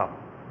জান্নাতি মাযহাব,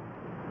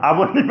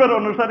 আবু হানিফার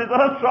অনুসারী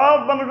যারা সব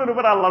মানুষের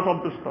উপরে আল্লাহ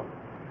সন্তুষ্ট।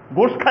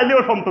 ঘুষ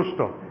খাইলেও সন্তুষ্ট,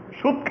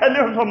 সুদ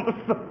খাইলেও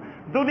সন্তুষ্ট,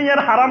 দুনিয়ার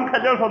হারাম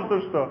খাইলেও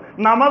সন্তুষ্ট,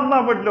 নামাজ না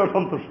পড়লেও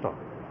সন্তুষ্ট।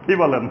 কি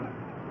বলেন?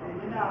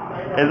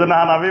 এই জন্য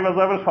হানাফি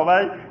মাযহাবের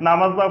সবাই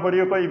নামাজ না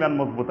পড়িও কই ইমান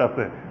মজবুত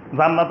আছে,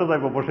 জান্নাতে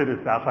যাইব বসে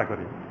রয়েছে আশা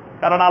করি,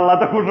 কারণ আল্লাহ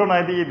তো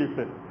ঘোষণায় দিয়ে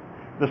দিচ্ছে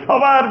যে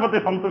সবার প্রতি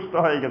সন্তুষ্ট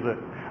হয়ে গেছে।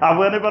 আবু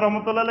হানিফা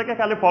রাহমাতুল্লাহকে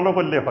খালি ফলো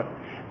করলে হয়।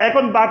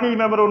 এখন বাকি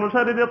ইমামের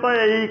অনুসারীদের তো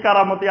এই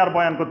কারামতি আর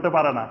বয়ান করতে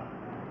পারে না।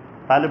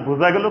 তাহলে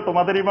বোঝা গেল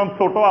তোমাদের ইমাম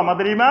ছোট,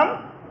 আমাদের ইমাম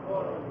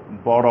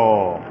বড়।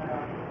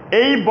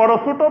 এই বড়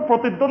ছোট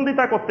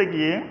প্রতিদ্বন্দ্বিতা করতে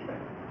গিয়ে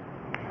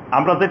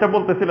আমরা যেটা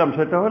বলতেছিলাম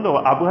সেটা হলো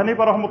আবু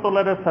হানিফা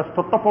রাহমাতুল্লাহের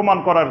শ্রেষ্ঠত্ব প্রমাণ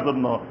করার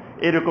জন্য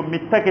এরকম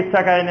মিথ্যা কিচ্ছা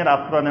কাহিনীর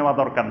আশ্রয় নেওয়া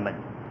দরকার নাই।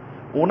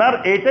 ওনার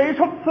এটাই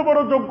সবচেয়ে বড়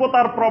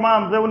যোগ্যতার প্রমাণ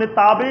যে উনি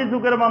তাবেঈ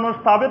যুগের মানুষ,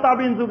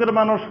 তাবেঈন যুগের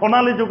মানুষ,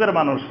 সোনালী যুগের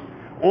মানুষ।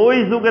 ওই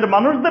যুগের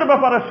মানুষদের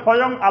ব্যাপারে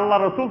স্বয়ং আল্লাহ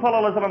রাসূল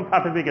সাল্লাল্লাহু আলাইহি ওয়াসাল্লাম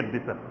সার্টিফিকেট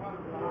দিয়েছেন,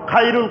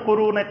 খায়রুল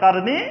কুরুনে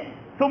কারনি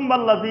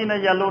সুম্মাল্লাযীনা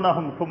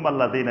ইয়ালুনাহুম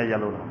সুম্মাল্লাযীনা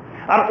ইয়ালুনাহুম।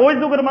 আর ওই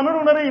যুগের মানুষ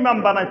ওনারা ইমাম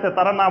বানাইছে,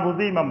 তারা না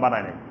বুঝে ইমাম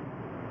বানায় নাই,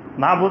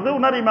 না বুঝে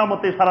ওনার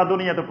ইমামতি সারা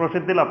দুনিয়াতে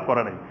প্রসিদ্ধি লাভ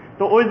করে নাই।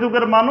 তো ওই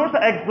যুগের মানুষ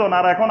একজন,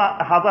 আর এখন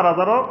হাজার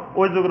হাজারও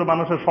ওই যুগের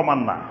মানুষের সমান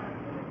না।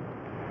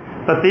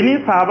 তা তিনি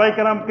সাহাবায়ে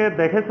কেরামকে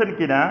দেখেছেন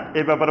কিনা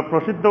এই ব্যাপারে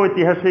প্রসিদ্ধ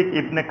ঐতিহাসিক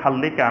ইবনে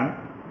খাল্লিকান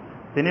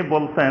তিনি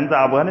বলছেন যে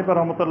আবু হানিফা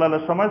রাহমাতুল্লাহ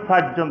আলাইহির সময়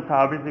 60 জন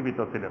সাহাবী জীবিত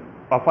ছিলেন।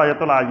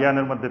 ওয়াফায়াতুল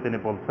আয়ানের মধ্যে তিনি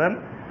বলছেন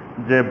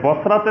যে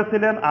বসরাতে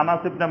ছিলেন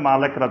আনাস ইবনে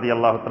মালিক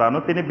রাদিয়াল্লাহু তাআলা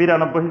আনহু, তিনি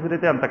 92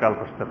 হিজরিতে ইন্তেকাল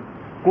করছেন।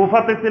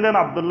 কুফাতে ছিলেন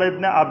আব্দুল্লাহ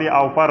ইবনে আবি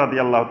আওফা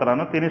রাদিয়াল্লাহু তাআলা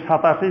আনহু, তিনি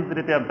 87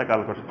 হিজরিতে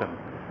ইন্তেকাল করছেন।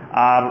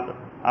 আর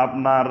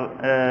আপনার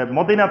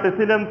মদিনাতে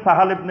ছিলেন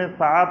সাহাল ইবনে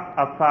সাআদ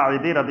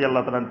আস-সাঈদী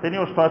রাদিয়াল্লাহু তাআলা, তিনি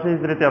 88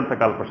 হিজরিতে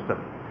ইন্তেকাল করছেন।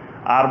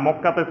 আর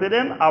মক্কাতে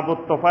ছিলেন আবু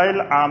তুফাইল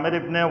আমির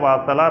ইবনে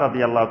ওয়াসালা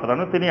রাদিয়াল্লাহু তাআলা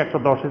আনহু, তিনি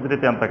 110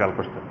 হিজরিতে ইন্তেকাল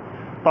করছেন।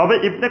 তবে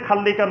ইবনে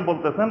খাল্লিকান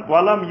বলতেছেন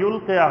ওয়ালাম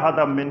ইউলকি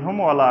আহাদাম মিনহুম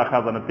ওয়ালা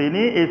আখাযান,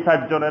 তিনি এই 4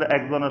 জনের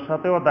একজনের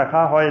সাথেও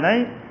দেখা হয় নাই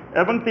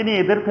এবং তিনি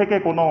এদের থেকে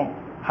কোনো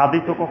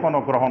হাদিসও কখনো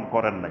গ্রহণ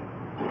করেন নাই।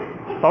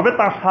 তবে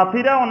তার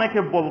সাথীরা অনেকে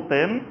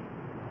বলতেন,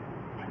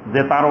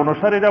 যে তার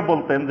অনুসারীরা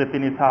বলতেন যে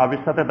তিনি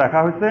সাহাবীর সাথে দেখা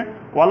হয়েছে।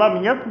 ওয়ালাম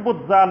ইয়াসবুত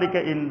যালিকা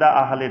ইনদা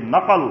আহলিন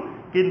নকল,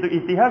 কিন্তু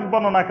ইতিহাস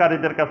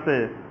বর্ণনাকারীদের কাছে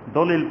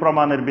দলিল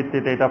প্রমাণের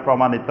ভিত্তিতে এটা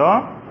প্রমাণিত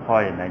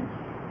হয় নাই,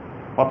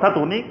 অর্থাৎ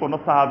উনি কোনো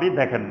সাহাবী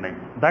দেখেন নাই,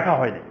 দেখা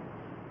হয়নি।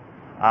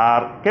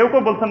 আর কেউ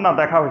কেউ বলছেন না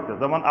দেখা হয়েছে,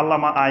 যেমন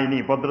আল্লামা আইনি,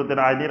 বদরুদ্দিন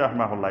আইনি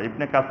রাহমাহুল্লাহ,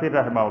 ইবনে কাসির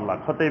রাহমাহুল্লাহ,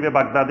 খতিবে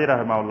বাগদাদি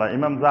রাহমাহুল্লাহ,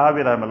 ইমাম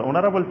যাহাবী রাহমাহুল্লাহ,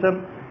 ওনারা বলছেন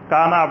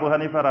কানা আবু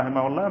হানিফা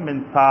রাহিমাহুল্লাহ মিন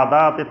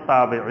সাদাতিত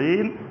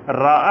তাবিঈন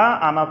রাআ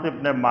আনাস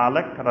ইবনে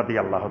মালিক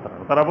রাদিয়াল্লাহু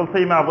তাআলা। তারা বলছে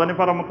ইমাম আবু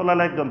হানিফা রাহমাতুল্লাহ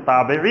আলাইহি একজন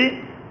তাবিঈ,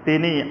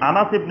 তিনি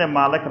আনাস ইবনে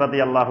মালিক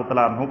রাদিয়াল্লাহু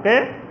তাআলা আনহুকে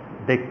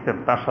দেখতেন,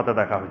 তার সাথে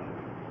দেখা হয়েছে।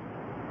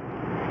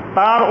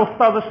 তার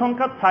ওস্তাদের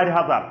সংখ্যা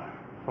 4000।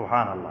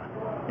 সুবহানাল্লাহ।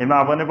 ইমাম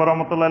আবু হানিফা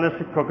রাহমাতুল্লাহ আলাইহির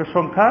শিক্ষকের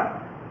সংখ্যা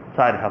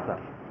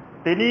 4000।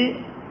 তিনি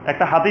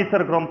একটা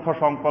হাদিসের গ্রন্থ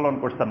সংকলন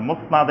করছেন,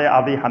 মুসনাদে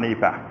আবি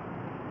হানিফা।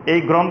 এই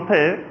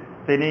গ্রন্থে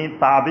তিনি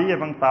তাবি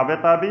এবং তাবে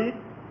তাবি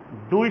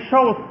 200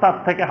 উস্তাদ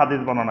থেকে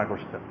হাদিস বর্ণনা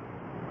করছেন।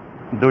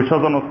 200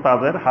 জন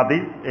উস্তাদের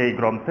হাদিস এই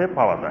গ্রন্থে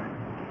পাওয়া যায়।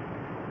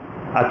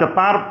 আচ্ছা,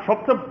 তার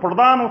সবচেয়ে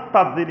প্রধান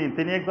উস্তাদ যিনি,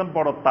 তিনি একজন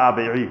বড়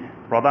তাবেঈ।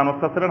 প্রধান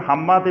উস্তাদ ছিলেন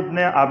হাম্মাদ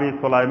ইবনে আবি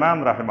সুলাইমান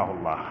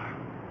রাহিমাহুল্লাহ।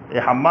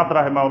 এই হাম্মাদ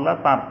রাহিমাহুল্লাহ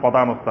তার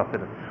প্রধান উস্তাদ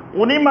ছিলেন।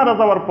 উনি মারা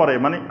যাওয়ার পরে,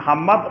 মানে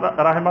হাম্মাদ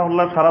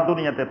রাহিমাহুল্লাহ সারা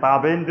দুনিয়াতে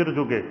তাবেঈনদের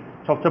যুগে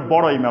সবচেয়ে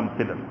বড় ইমাম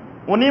ছিলেন।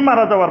 উনি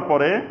মারা যাওয়ার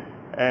পরে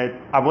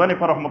আবু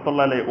হানিফা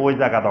রহমতুল্লাহ আলাইহি ওই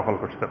জায়গা দখল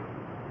করছেন,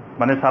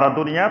 মানে সারা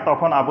দুনিয়া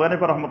তখন আবু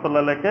হানিফা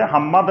রহমতুল্লাহ আলাইহিকে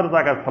হাম্মাদের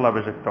জায়গায়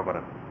স্থলাভিষিক্ত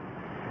করেন।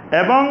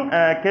 এবং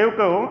কেউ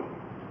কেউ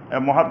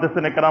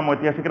মুহাদ্দিসিন ইকরাম,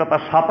 ঐতিহাসিকরা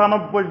তার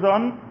 97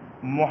 জন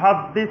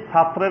মুহাদ্দিস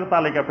ছাত্রের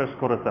তালিকা পেশ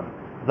করেছেন,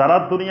 যারা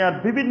দুনিয়ার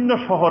বিভিন্ন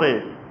শহরে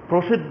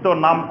প্রসিদ্ধ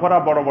নামকরা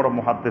বড় বড়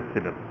মুহাদ্দিস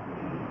ছিলেন।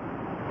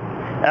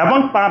 এবং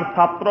তার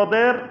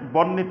ছাত্রদের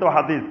বর্ণিত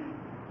হাদিস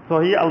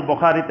সহিহ আল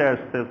বুখারীতে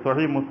আসছে,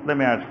 সহিহ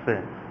মুসলিমে আসছে,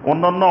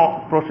 অন্যান্য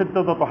প্রসিদ্ধ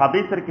যত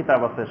হাদিসের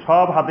কিতাব আছে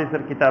সব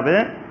হাদিসের কিতাবে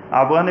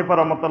আবু হানিফা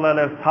রাহমাতুল্লাহ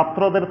আলাইহির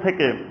ছাত্রদের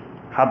থেকে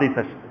হাদিস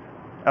আসছে।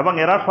 এবং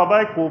এরা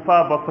সবাই কুফা,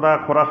 বসরা,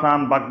 খোরাসান,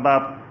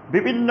 বাগদাদ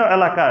বিভিন্ন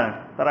এলাকায়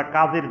তারা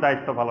কাজীর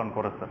দায়িত্ব পালন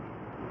করেছেন।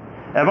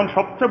 এবং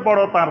সবচেয়ে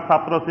বড় তার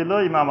ছাত্র ছিল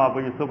ইমাম আবু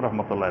ইউসুফ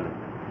রহমতুল্লাহ আলাইহি,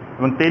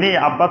 এবং তিনি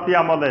আব্বাসী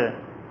আমলে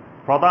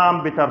প্রধান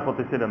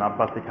বিচারপতি ছিলেন,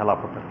 আব্বাসী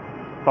খেলাফতের।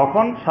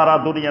 তখন সারা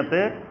দুনিয়াতে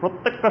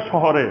প্রত্যেকটা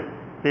শহরে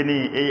তিনি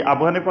এই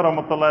আবু হানিফা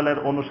রহমতুল্লাহ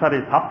আলাইহির অনুসারী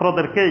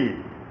ছাত্রদেরকেই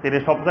তিনি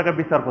সব জায়গায়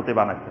বিচারপতি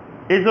বানাইছেন।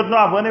 এই জন্য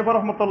আবু হানিফা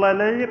রহমতুল্লাহ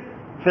আলাইহির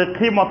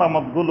ফিকহি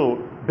মতামতগুলো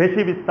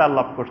বেশি বিস্তার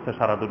লাভ করছে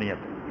সারা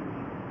দুনিয়াতে।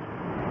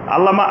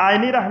 আল্লামা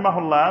আইনি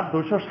রাহিমাহুল্লাহ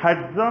 260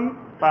 জন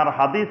তার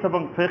হাদিস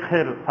এবং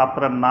ফিকহের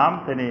ছাত্রের নাম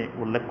তিনি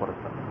উল্লেখ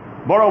করেছেন,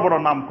 বড় বড়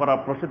নাম করা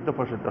প্রসিদ্ধ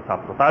প্রসিদ্ধ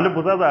ছাত্র। তাহলে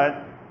বোঝা যায়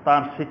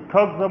তার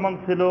শিক্ষক যেমন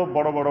ছিল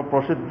বড় বড়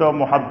প্রসিদ্ধ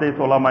মুহাদ্দিস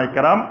ওলামায়ে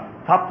কেরাম,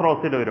 ছাত্রও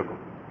ছিল এরকম।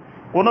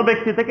 কোনো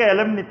ব্যক্তি থেকে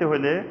এলেম নিতে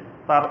হলে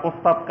তার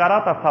ওস্তাদ কারা,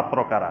 তার ছাত্র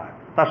কারা,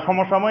 তার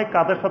সমসাময়িক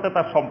কাজের সাথে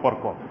তার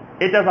সম্পর্ক,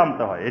 এটা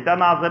জানতে হয়। এটা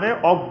না জেনে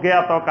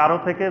অজ্ঞাত কারো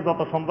থেকে যত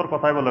সুন্দর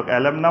কথাই বলুক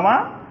এলেম নেওয়া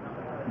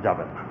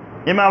যাবে না।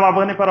 ইমাম আবু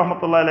হানিফা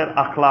রাহমাতুল্লাহ আলাইহির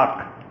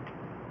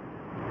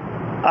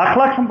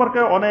আখলাক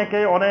সম্পর্কে অনেকে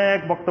অনেক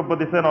বক্তব্য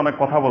দিচ্ছেন, অনেক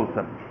কথা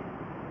বলছেন।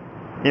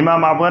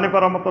 ইমাম আবু হানিফা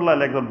রাহমাতুল্লাহ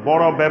আলাইহি একজন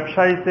বড়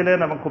ব্যবসায়ী ছিলেন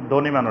এবং খুব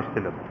ধনী মানুষ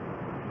ছিলেন।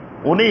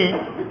 উনি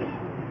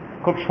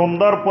খুব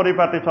সুন্দর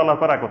পরিপাটি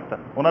চলাফেরা করতেন।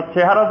 ওনার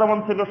চেহারা যেমন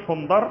ছিল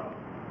সুন্দর,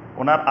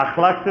 ওনার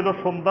আখলাক ছিল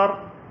সুন্দর,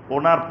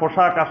 ওনার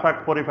পোশাক আশাক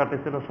পরিপাটি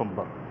ছিল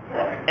সুন্দর।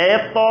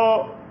 এত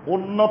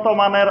উন্নত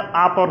মানের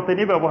আতর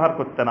তিনি ব্যবহার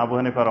করতেন আবু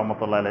হানিফা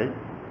রাহমাতুল্লাহ আলাইহি।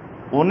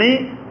 উনি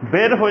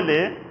বের হইলে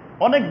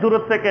অনেক দূর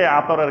থেকে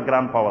আতরের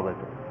গ্রান পাওয়া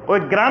যেত। ওই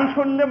গ্রান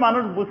শুনলে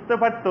মানুষ বুঝতে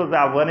পারতো যে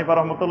আবু হানিফা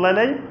রাহমাতুল্লাহ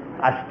আলাইহি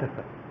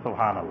আসতেছে।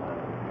 সুবহানাল্লাহ।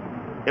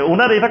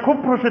 ওনার এটা খুব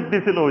প্রসিদ্ধি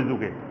ছিল ওই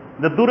যুগে,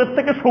 যে দূরের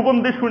থেকে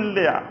সুগন্ধি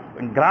শুনলে,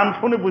 গ্রান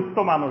শুনে বুঝতো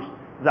মানুষ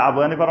যে আবু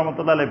হানিফা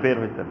রাহমাতুল্লাহ আলাইহি বের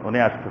হয়েছেন, উনি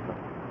আসতেছেন।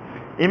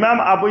 ইমাম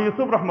আবু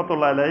ইউসুফ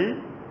রহমতুল্লাহ আলাইহি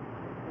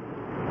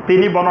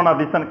তিনি বর্ণনা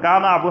দিচ্ছেন,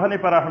 কানা আবু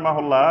হানিফা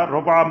রাহিমাহুল্লাহ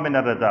রুবা'আম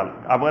মিনার রিজাল।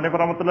 আবু হানিফা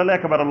রাহমাতুল্লাহ আলাইহি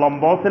একেবারে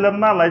লম্বাও ছিলেন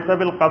না, লাইসা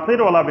বিল কাসির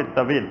ওয়ালা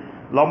বিত্তাবিল,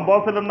 লম্বাও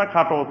ছিলেন না,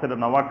 খাটোও ছিলেন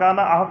না। ওয়া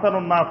কানা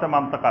আহসানুন নাসি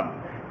মানতাকান,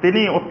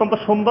 তিনি অত্যন্ত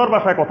সুন্দর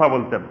ভাষায় কথা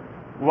বলতেন।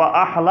 ওয়া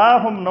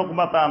আহলাহুম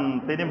নুগমাতান,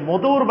 তিনি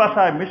মধুর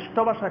ভাষায়, মিষ্ট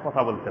ভাষায়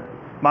কথা বলতেন।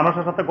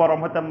 মানুষের সাথে গরম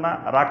হতেন না,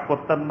 রাগ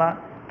করতেন না,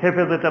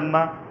 খেপে যেতেন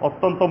না,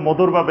 অত্যন্ত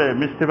মধুরভাবে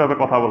মিষ্টিভাবে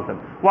কথা বলতেন।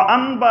 ওয়া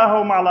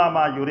আনবাহুম আলা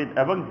মা ইউরিদ,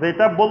 এবং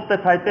যেটা বলতে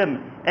চাইতেন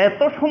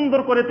এত সুন্দর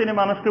করে তিনি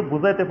মানুষকে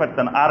বুঝাইতে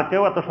পারতেন, আর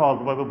কেউ এত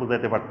সহজভাবে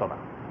বুঝাইতে পারত না।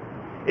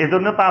 এই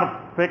জন্য তার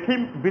প্রেক্ষী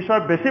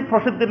বিষয় বেশি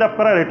প্রসিদ্ধি লাভ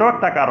করার এটাও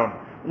একটা কারণ।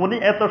 উনি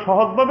এত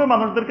সহজভাবে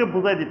মানুষদেরকে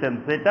বুঝাই দিতেন,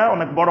 যেটা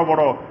অনেক বড়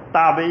বড়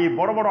তাবেঈ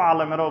বড় বড়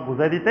আলেমেরও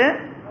বুঝাই দিতে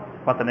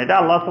পারতেন। এটা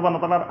আল্লাহ সুবহানাহু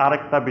ওয়া তাআলার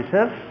আরেকটা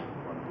বিশেষ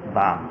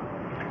দান।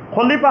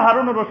 খলিফা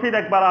হারুনুর রশিদ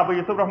একবার আবু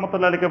ইউসুফ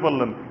রহমতুল্লাহ আলাইহিকে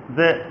বললেন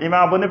যে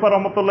ইমাম আবু হানিফা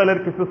রহমতুল্লাহ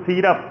আলাইহির কিছু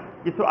সিরাত,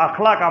 কিছু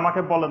আখলাক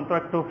আমাকে বলেন তো,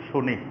 একটু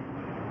শুনি।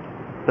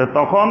 তো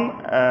তখন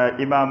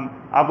ইমাম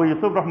আবু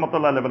ইউসুফ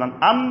রহমতুল্লাহ আলাইহি বলেন,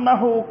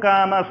 আন্নাহু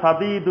কানা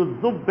শাদীদুজ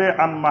যুব্বে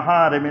আন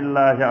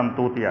মাহারিমিল্লাহি আন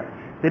তুতিয়া।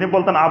 তিনি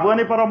বলতেন আবু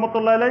হানিফা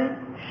রহমতুল্লাহ আলাইহি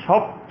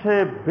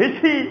সবচেয়ে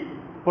বেশি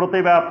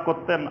প্রতিবাদ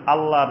করতেন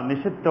আল্লাহর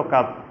নিষিদ্ধ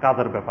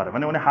কাজের ব্যাপারে।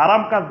 মানে উনি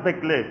হারাম কাজ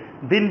দেখলে,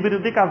 দিন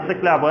বিরোধী কাজ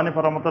দেখলে আবু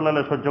হানিফা রহমতুল্লাহ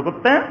আলাইহি সহ্য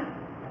করতে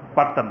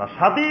পারতেন না।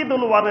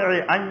 শাদীদুল ওয়ারঈ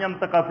আন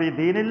ইয়ানতাকা ফি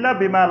দীনিল্লাহ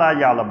বিমা লা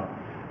ইয়ালাম।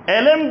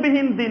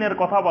 এলেমবিহীন দ্বীনের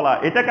কথা বলা,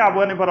 এটাকে আবু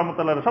হানিফা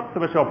রহমতুল্লাহ আলাইহি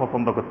সবচেয়ে বেশি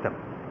অপছন্দ করতেন।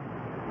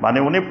 মানে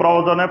উনি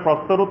প্রয়োজনে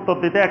প্রশ্নের উত্তর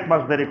দিতে 1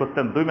 মাস দেরি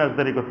করতেন, 2 মাস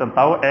দেরি করতেন,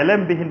 তাও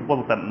এলেমবিহীন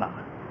বলতেন না,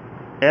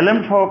 এলেম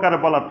সহকারে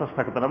বলার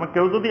চেষ্টা করতেন। এবং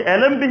কেউ যদি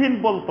এলেমবিহীন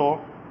বলতো,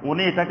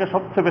 উনি এটাকে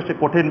সবচেয়ে বেশি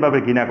কঠিনভাবে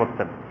ঘৃণা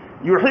করতেন।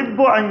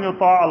 ইউহিব্বু আন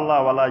ইউতা আল্লাহ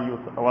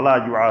ওয়ালা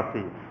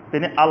ইউআসি।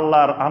 তিনি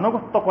আল্লাহর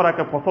আনুগত্য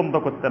করাকে পছন্দ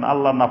করতেন,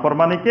 আল্লাহর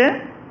নাফরমানিকে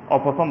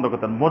অপছন্দ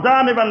করতেন।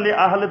 মুজানিবান লি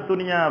আহলিদ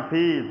দুনিয়া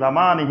ফি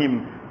জামানিহিম।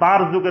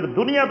 তার যুগের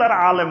দুনিয়াদার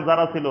আলেম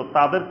যারা ছিল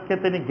তাদেরকে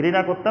তিনি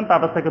ঘৃণা করতেন,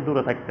 তাদের থেকে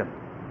দূরে থাকতেন।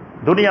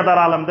 দুনিয়াদার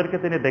আলেমদেরকে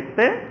তিনি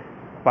দেখতে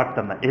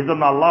পারতেন না। এই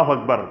জন্য আল্লাহু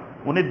আকবার,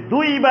 উনি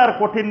 2 বার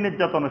কঠিন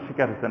নির্যাতনের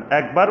শিকার হয়েছেন।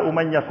 একবার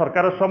উমাইয়া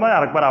সরকারের সময়,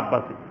 আরেকবার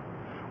আব্বাসী।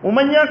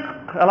 উমাইয়া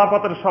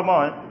খেলাফতের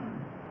সময়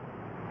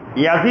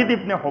ইয়াজিদ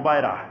ইবনে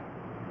হুবায়রা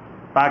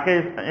তাকে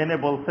এনে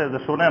বলছে যে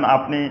শুনেন,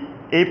 আপনি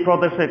এই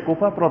প্রদেশে,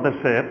 কুফা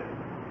প্রদেশের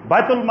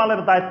বাইতুল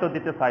মালের দায়িত্ব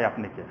দিতে চাই,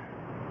 আপনি কে?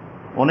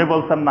 উনি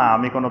বলছেন না,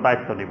 আমি কোনো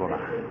দায়িত্ব নিব না,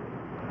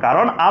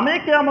 কারণ আমি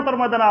কিয়ামতের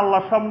ময়দানে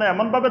আল্লাহর সামনে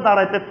এমন ভাবে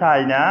দাঁড়াইতে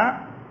চাই না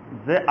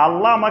যে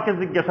আল্লাহ আমাকে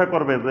জিজ্ঞাসা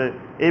করবে যে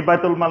এই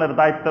বাইতুল মালের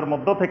দায়িত্বের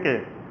মধ্য থেকে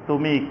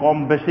তুমি কম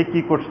বেশি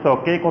কি করছো,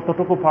 কে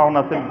কতটুকু পাওনা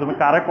আছে, তুমি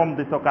কারে কম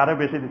দিছো, কারে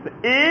বেশি দিছো,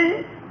 এই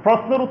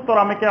প্রশ্নের উত্তর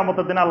আমি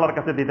কিয়ামতের দিনে আল্লাহর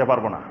কাছে দিতে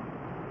পারবো না।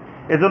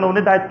 এজন্য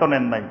উনি দায়িত্ব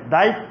নেন নাই।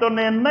 দায়িত্ব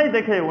নেন নাই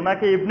দেখে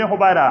উনাকে ইবনে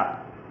হুবায়রা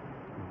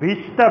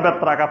 20টা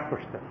বেত্রাঘাত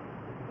করতেন।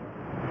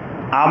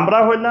 আমরা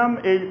হইলাম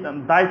এই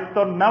দায়িত্ব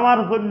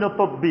নেওয়ার জন্য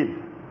তদবির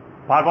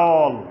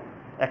পাগল।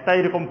 একটা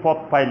এরকম পথ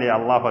পাইলে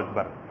আল্লাহু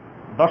আকবার,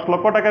 10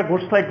 লক্ষ টাকা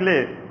ঘুষ থাকলে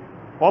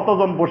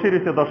কতজন বসে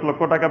রয়েছে 10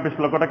 লক্ষ টাকা 20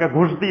 লক্ষ টাকা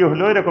ঘুষ দিয়ে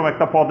হলেও এরকম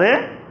একটা পদে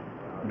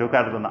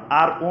ঢোকার জন্য।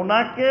 আর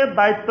ওনাকে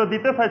দায়িত্ব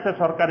দিতে চাইছে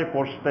সরকারি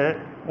পোস্টে,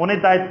 উনি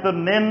দায়িত্ব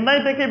নেন নাই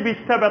দেখে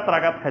 20টা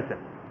বেত্রাঘাত খাইছেন।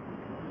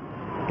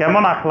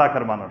 কেমন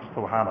আখলাকের মানুষ,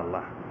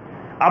 সুবহানাল্লাহ।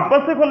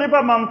 আব্বাসী খলিফা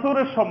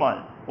মানসুরের সময়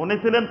উনি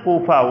ছিলেন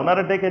কুফা,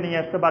 ওনারে ডেকে নিয়ে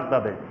আসছে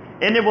বাগদাদে,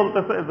 এনে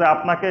বলতেছে যে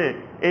আপনাকে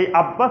এই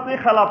আব্বাসী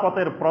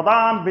খেলাফতের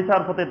প্রধান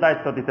বিচারপতির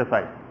দায়িত্ব দিতে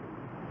চাই।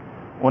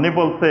 উনি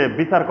বলছে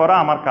বিচার করা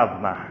আমার কাজ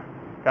না,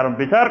 কারণ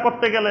বিচার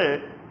করতে গেলে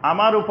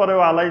আমার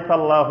উপরেও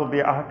আলাইসাল্লাহু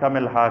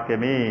বিআহকামিল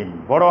হাকিমিন,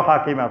 বড়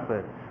হাকিম আছে,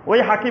 ওই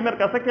হাকিমের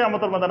কাছে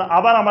কিয়ামতের ময়দানে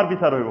আবার আমার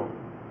বিচার হইব।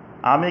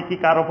 আমি কি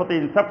কারো প্রতি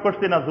ইনসাফ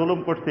করছি না জুলুম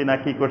করছি না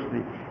কি করছি,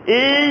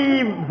 এই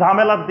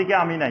ঝামেলার দিকে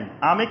আমি নাই।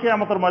 আমি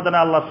কিয়ামতের ময়দানে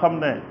আল্লাহর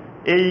সামনে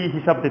এই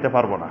হিসাব দিতে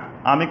পারবো না,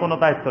 আমি কোনো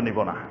দায়িত্ব নিব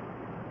না।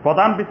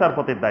 প্রধান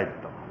বিচারপতির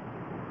দায়িত্ব,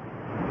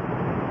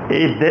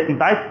 এই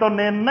দায়িত্ব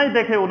নেন নাই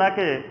দেখে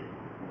উনাকে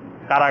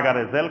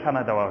কারাগারে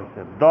জেলখানায় দেওয়া হয়েছে।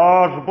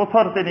 10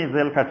 বছর তিনি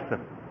জেল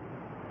খাটছেন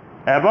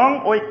এবং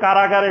ওই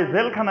কারাগারে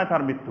জেলখানায়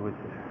তার মৃত্যু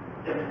হয়েছে।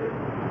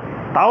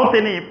 তাও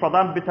তিনি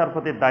প্রধান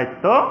বিচারপতির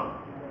দায়িত্ব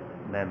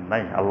নেন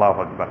নাই। আল্লাহু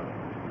আকবার।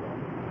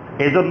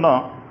 এই জন্য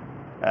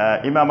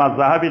ইমাম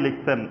আয-যাহাবী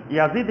লিখছেন,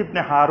 ইয়াজিদ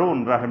ইবনে হারুন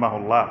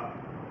রাহিমাহুল্লাহ,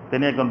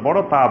 তিনি একজন বড়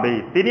তাবেঈ।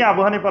 তিনি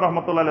আবু হানিফা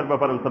রাহমাতুল্লাহ আলাইহির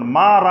ব্যাপারে বলছেন,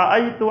 মা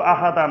রাআইতু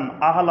আহাদান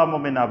আহলামু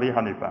মিন আবি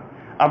হানিফা।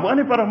 আবু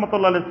হানিফা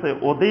রাহমাতুল্লাহ আলাইহি চেয়ে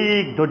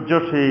অধিক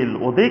ধৈর্যশীল,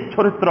 অধিক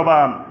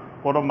চরিত্রবান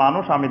কোন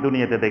মানুষ আমি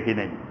দুনিয়াতে দেখি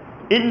নাই।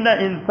 ইন্না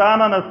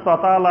ইনসানান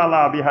ইসতাতালা আলা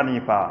আবি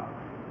হানিফা,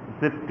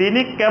 যে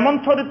তিনি কেমন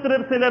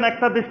চরিত্রের ছিলেন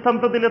একটা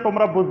দৃষ্টান্ত দিলে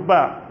তোমরা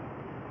বুঝবা।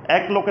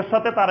 এক লোকের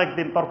সাথে তার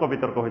একদিন তর্ক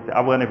বিতর্ক হয়েছে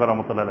আবু হানিফা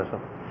রাহমাতুল্লাহ আলাইহির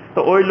সাথে। তো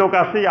ওই লোক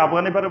আসি আবু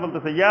হানিফারে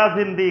বলতেছে, ইয়া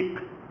জিন্দিক,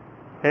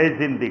 হে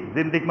জিন্দিক।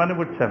 জিন্দিক মানে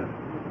বুঝছেন?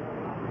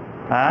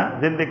 হ্যাঁ,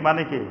 জিন্দিক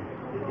মানে কি?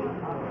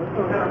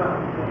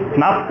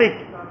 নাস্তিক।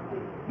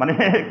 মানে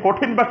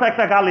কঠিন ভাষা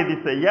একটা গালি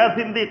দিচ্ছে, ইয়া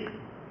জিন্দিক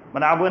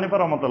মানে আবু হানিফা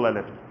রাহমাতুল্লাহ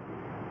আলাইহি।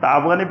 তা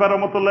আবু হানিফা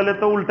রাহমাতুল্লাহ আলাইহি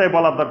তো উল্টাই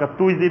বলার দরকার,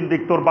 তুই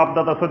জিন্দিক, তোর বাপ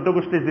দাদা 14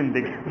 গোষ্ঠী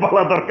জিন্দিক,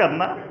 বলা দরকার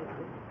না?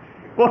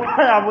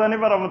 কোথায় আবু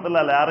হানিফা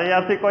রাহমাতুল্লাহ আলাইহি, আর এই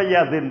আছে কয়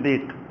ইয়া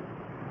জিন্দিক।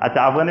 আচ্ছা,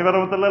 আবু হানিফা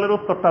রাহমাতুল্লাহ আলাইহির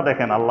উত্তরটা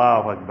দেখেন,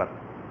 আল্লাহু আকবার।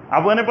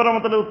 আবু হানিফা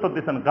রাহমাতুল্লাহ উত্তর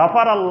দিয়েছেন,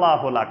 গাফার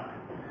আল্লাহু লাক,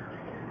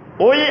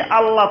 ওই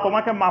আল্লাহ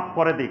তোমাকে মাফ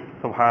করে দিক।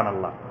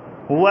 সুবহানাল্লাহ।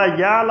 হুয়া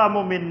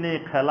ইয়ালামু মিন্নি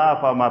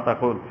খিলাফা মা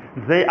তাকুল,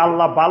 যে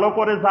আল্লাহ ভালো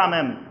করে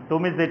জানেন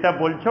তুমি যেটা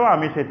বলছো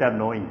আমি সেটা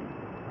নই।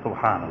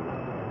 সুবহানাল্লাহ।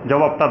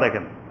 জবাবটা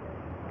দেখেন,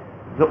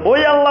 যে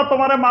ওই আল্লাহ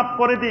তোমারে মাফ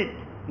করে দিক,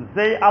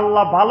 যে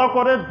আল্লাহ ভালো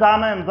করে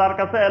জানেন, যার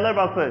কাছে এলেম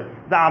আছে,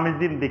 যে আমি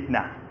জিন্দিক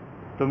না,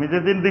 তুমি যে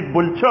জিন্দিক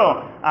বলছো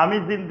আমি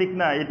জিন্দিক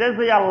না, এটাই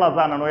যে আল্লাহ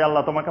জানেন, ওই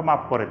আল্লাহ তোমাকে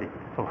মাফ করে দিক।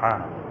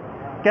 সুবহানাল্লাহ।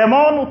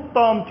 কেমন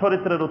উত্তম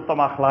চরিত্রের, উত্তম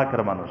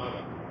আখলাকের মানুষ,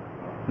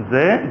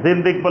 যে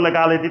জিন্দিক বলে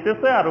গালি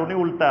দিতেছে আর উনি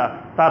উল্টা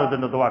তার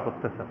জন্য দোয়া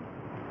করতেছেন।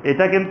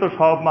 এটা কিন্তু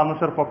সব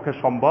মানুষের পক্ষে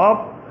সম্ভব,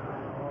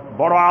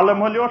 বড় আলেম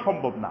হলেও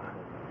সম্ভব না।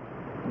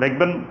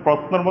 দেখবেন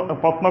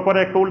প্রশ্ন করে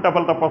একটু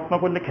উল্টাপাল্টা প্রশ্ন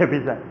করলে খেপে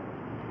যায়,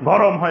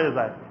 গরম হয়ে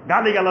যায়,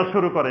 গালিগালাজ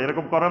শুরু করে,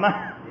 এরকম করে না?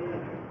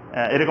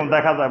 এরকম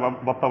দেখা যায়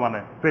বর্তমানে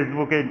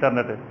ফেসবুকে,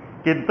 ইন্টারনেটে।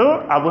 কিন্তু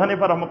আবু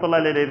হানিফা রহমতুল্লাহ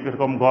আলাইহি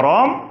এরকম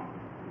গরম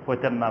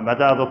হইতেন না,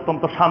 মেজাজ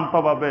অত্যন্ত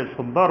শান্তভাবে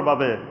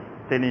সুন্দরভাবে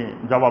তিনি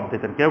জবাব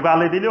দিতেন। কেউ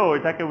গালি দিলেও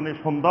ওইটাকে উনি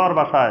সুন্দর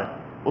ভাষায়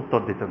উত্তর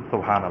দিতেন।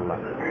 সুবহানাল্লাহ।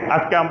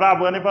 আজকে আমরা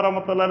আবু হানিফা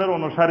রহমতুল্লাহ আলাইহির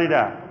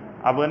অনুসারীরা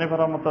আবু হানিফা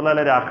রহমতুল্লাহ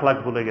আলাইহির আখলাক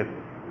ভুলে গেছে।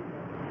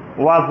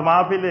 ওয়াজ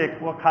মাহফিলে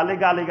খালি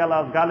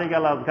গালিগালাজ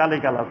গালিগালাজ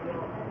গালিগালাজ,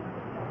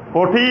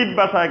 কঠিন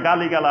ভাষায়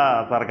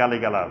গালিগালাজ আর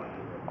গালিগালাজ।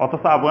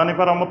 অথচ আবু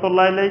হানিফা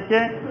রহমতুল্লাহ আলাইহিকে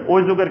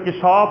ওই যুগের কি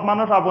সব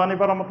মানুষ আবু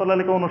হানিফা রহমতুল্লাহ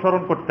আলাইহিকে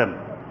অনুসরণ করতেন?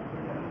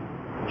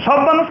 সব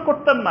মানুষ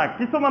করতেন না,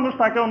 কিছু মানুষ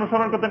তাকে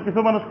অনুসরণ করতেন,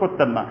 কিছু মানুষ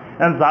করতেন না।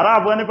 যারা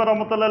আবু হানিফা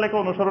রহমতুল্লাহ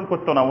আলাইহিকে অনুসরণ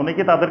করতো না, উনি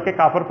কি তাদেরকে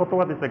কাফের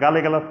ফতোয়া দিতে,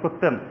 গালিগালাজ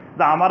করতেন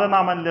যে আমারে না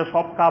মানলে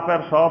সব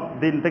কাফের, সব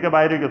দিন থেকে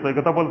বাইরে গেছে, এই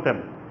কথা বলতেন?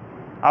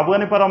 আবু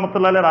হানিফা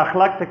রহমতুল্লাহ আলাইহির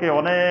আখলাক থেকে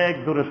অনেক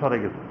দূরে সরে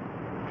গেছে।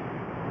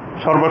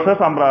 সর্বশেষ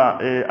আমরা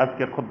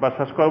আজকের খুতবা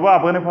শেষ করবো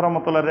আবু হানিফা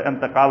রহমতুল্লাহ আলাইহির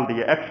ইন্তেকাল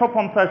দিয়ে।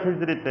 150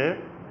 হিজরিতে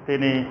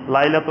তিনি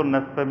লাইলাতুন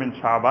নিসফে মিন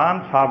শাবান,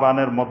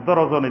 শাবানের মধ্য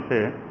রজনীতে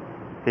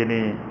তিনি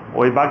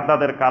ওই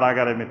বাগদাদের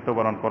কারাগারে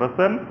মৃত্যুবরণ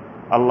করেছেন।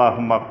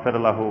 আল্লাহুম্মা গফির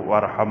লাহু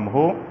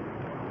ওয়ারহামহু।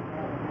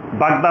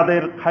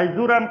 বাগদাদের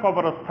খাইজুরান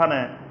কবরস্থানে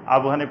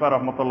আবু হানিফা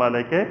রহমতুল্লাহ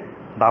আলাইহিকে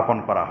দাফন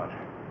করা হয়।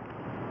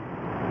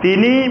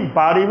 তিনি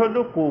বাড়ি হল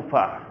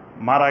কুফা,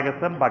 মারা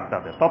গেছেন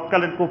বাগদাদে।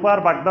 তৎকালীন কুফা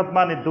আর বাগদাদ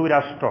মানে দুই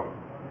রাষ্ট্র।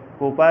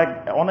 কুফা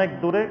অনেক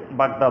দূরে,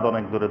 বাগদাদ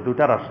অনেক দূরে,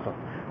 দুইটা রাষ্ট্র।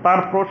 তার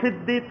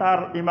প্রসিদ্ধি, তার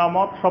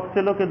ইমামত সব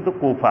ছিল কিন্তু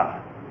কুফা।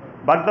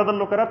 বাগদাদের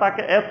লোকেরা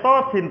তাকে এত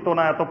চিনত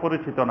না, এত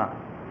পরিচিত না।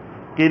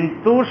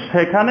 কিন্তু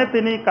সেখানে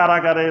তিনি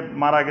কারাগারে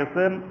মারা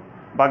গেছেন।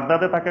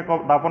 বাগদাদে তাকে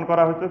দাফন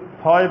করা হয়েছে।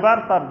 6 বার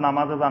তার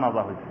নামাজে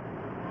জানাজা হয়েছে,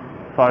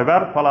 6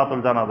 বার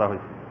সালাতুল জানাজা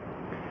হয়েছে।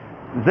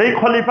 যেই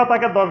খলিফা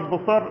তাকে 10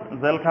 বছর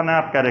জেলখানায়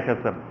আটকে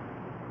রেখেছেন,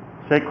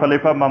 সেই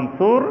খলিফা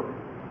মানসুর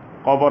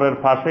কবরের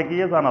পাশে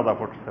গিয়ে জানাজা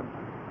পড়ছেন।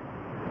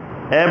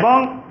 এবং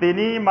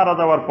তিনি মারা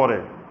যাওয়ার পরে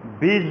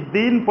 20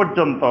 দিন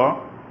পর্যন্ত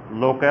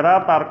লোকেরা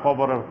তার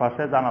কবরের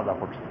পাশে জানাজা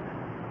পড়ছে।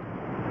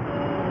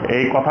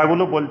 এই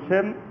কথাগুলো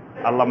বলছেন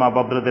আল্লামা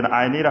বদরুদ্দিন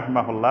আইনি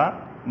রাহমাহুল্লাহ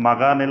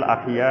মাগানিল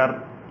আখিয়ার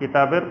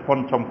কিতাবের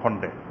 5ম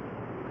খণ্ডে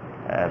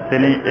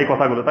তিনি এই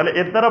কথাগুলো। তাহলে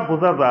এর দ্বারা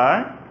বোঝা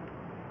যায়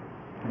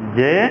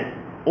যে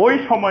ওই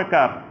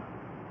সময়কার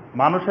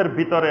মানুষের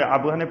ভিতরে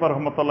আবু হানিফা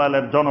রহমতুল্লাহ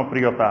আলাইহির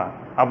জনপ্রিয়তা,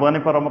 আবু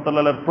হানিফা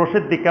রহমতুল্লাহ আলাইহির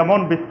প্রসিদ্ধি কেমন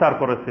বিস্তার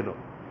করেছিল,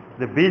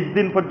 যে 20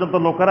 দিন পর্যন্ত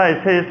লোকেরা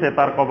এসে এসে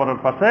তার কবরের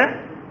পাশে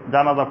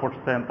জানাজা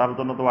পড়ছেন, তার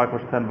জন্য দোয়া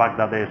করছেন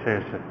বাগদাদে এসে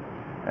এসে।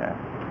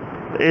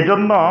 এই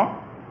জন্য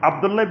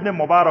আব্দুল্লাহ ইবনে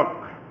মুবারক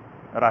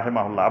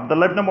রাহিমাহুল্লাহ,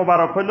 আব্দুল্লাহ ইবনে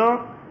মুবারক হইল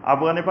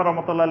আবু হানিফা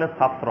রহমতুল্লাহ আলাইহির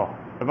ছাত্র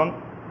এবং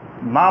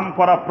নাম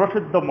করা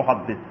প্রসিদ্ধ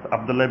মুহাদ্দিস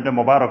আব্দুল্লাহ ইবনে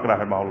মুবারক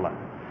রাহিমাহুল্লাহ।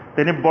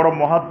 তিনি বড়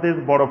মুহাদ্দিস,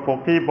 বড়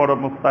ফকি, বড়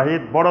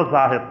মুস্তাহিদ, বড়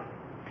জাহেদ।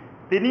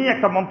 তিনি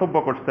একটা মন্তব্য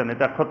করছেন,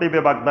 এটা খতিবে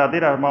বাগদাদি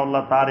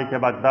রাহিমাহুল্লাহ তারিখে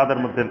বাগদাদের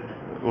মধ্যে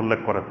উল্লেখ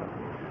করেছেন।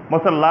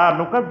 বলছেন লা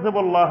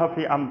নুকাজ্জিবুল্লাহ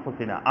ফি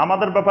আনফুসিনা,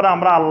 আমাদের ব্যাপারে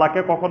আমরা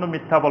আল্লাহকে কখনো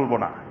মিথ্যা বলবো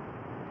না।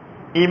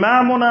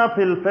 ইমামুনা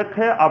ফিল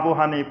ফিকহে আবু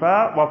হানিফা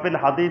ওয়া ফিল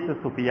হাদিস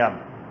সুফিয়ান,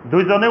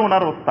 দুইজনে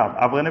ওনার উস্তাদ,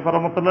 আবু হানিফা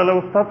রাহমাতুল্লাহ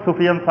আলাইহি উস্তাদ,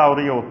 সুফিয়ান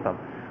সাওরিও উস্তাদ।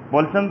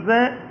 বলছেন যে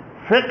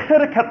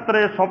ফিকহের ক্ষেত্রে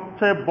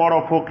সবচেয়ে বড়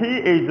ফকি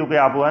এই যুগে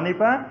আবু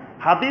হানিফা,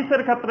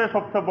 হাদিসের ক্ষেত্রে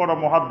সবচেয়ে বড়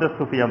মুহাদ্দিস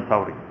সুফিয়ান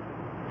সাওরি।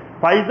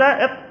 ফাইজা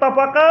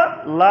ইত্তাফাকা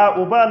লা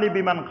উবালি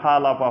বিমান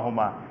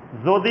খালাফাহুমা,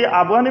 যদি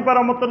আবু হানিফা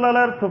রহমতুল্লাহ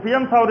আলাইহি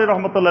সুফিয়ান সাওরি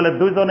রহমতুল্লাহ আলাইহি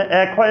দুইজনে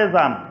এক হয়ে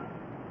যান,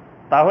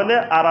 তাহলে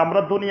আর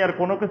আমরা দুনিয়ার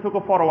কোনো কিছুকে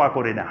পরোয়া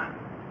করি না।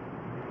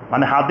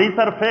 মানে হাদিস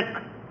আর ফিকহ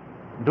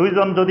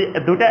দুইজন যদি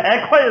দুইটা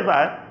এক হয়ে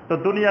যায়, তো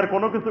দুনিয়ার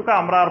কোনো কিছুকে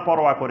আমরা আর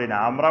পরোয়া করি না,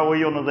 আমরা ওই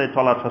অনুযায়ী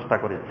চলার চেষ্টা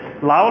করি।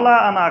 লাউলা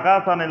আন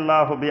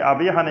আগাসানিল্লাহু বি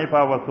আবি হানিফা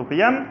ওয়া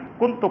সুফিয়ান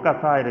কুনতু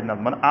কাসাইরিন নাস,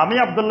 মানে আমি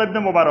আব্দুল্লাহ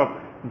ইবনে মুবারক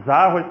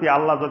যা হইছি,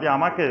 আল্লাহ যদি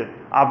আমাকে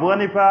আবু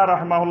হানিফা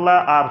রাহমাহুল্লাহ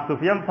আর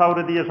সুফিয়ান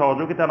সাওরি দিয়ে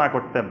সহযোগিতা না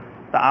করতেন,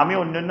 তা আমি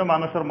অন্যান্য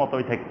মানুষের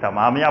মতোই থাকতাম,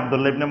 আমি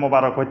আব্দুল্লাহ ইবনে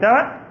মুবারক হইতে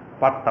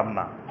পারতাম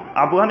না।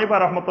 আবু হানিফা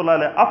রাহমাতুল্লাহ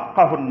আলাইহি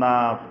আফকাহুন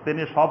নাস,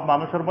 তিনি সব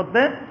মানুষের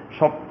মধ্যে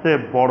সবচেয়ে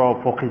বড়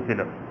ফকি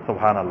ছিলেন।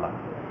 সুবহানাল্লাহ।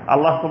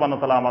 আল্লাহ সুবহানাহু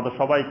ওয়া তাআলা আমাদের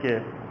সবাইকে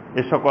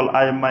এই সকল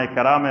আইম্মায়ে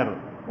কেরামের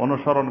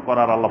অনুসরণ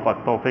করার আল্লাহ পাক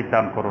তৌফিক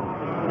দান করুন।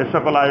 এই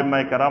সকল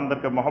আইম্মায়ে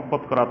কেরামদেরকে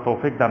মহব্বত করার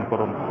তৌফিক দান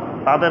করুন।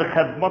 তাদের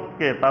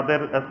খেদমতকে, তাদের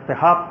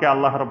ইস্তেহাদকে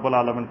আল্লাহ রাব্বুল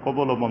আলামিন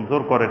কবুল ও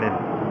মঞ্জুর করে নিন।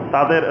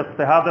 তাদের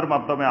ইস্তেহাদের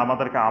মাধ্যমে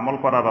আমাদেরকে আমল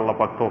করার আল্লাহ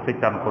পাক তৌফিক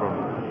দান করুন।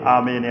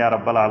 আমিন ইয়া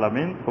রাব্বাল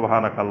আলামিন।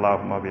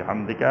 সুবহানাকাল্লাহুম্মা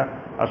বিহামদিকা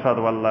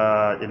আশহাদু আল্লা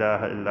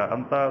ইলাহা ইল্লা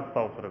আনতা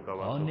আস্তাগফিরুকা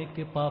ওয়া আতুবু। অনেক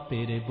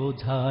পাপের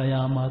বোঝায়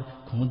আমার,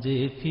 খুঁজে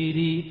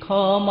ফিরি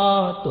ক্ষমা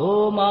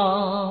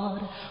তোমার।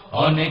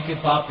 অনেক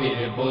পাপের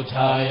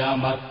বোঝায়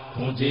আমার,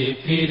 খুঁজে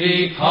ফিরি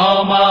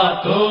ক্ষমা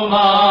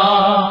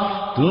তোমার।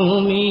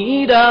 তুমি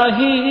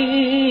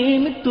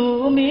রাহিম,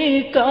 তুমি তুমি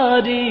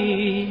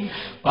কারীম।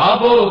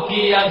 পাবো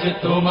কি আজ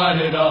তোমার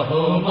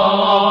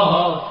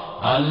রহমত,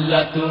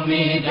 আল্লাহ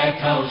তুমি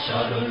দেখাও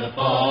সরল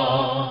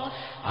পথ,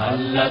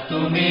 আল্লাহ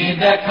তুমি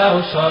দেখাও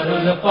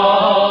সরল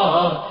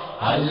পথ,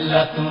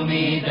 আল্লাহ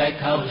তুমি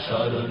দেখাও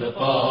সরল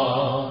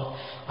পথ,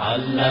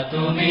 আল্লাহ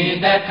তুমি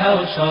দেখাও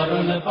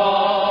সরল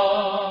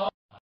পথ।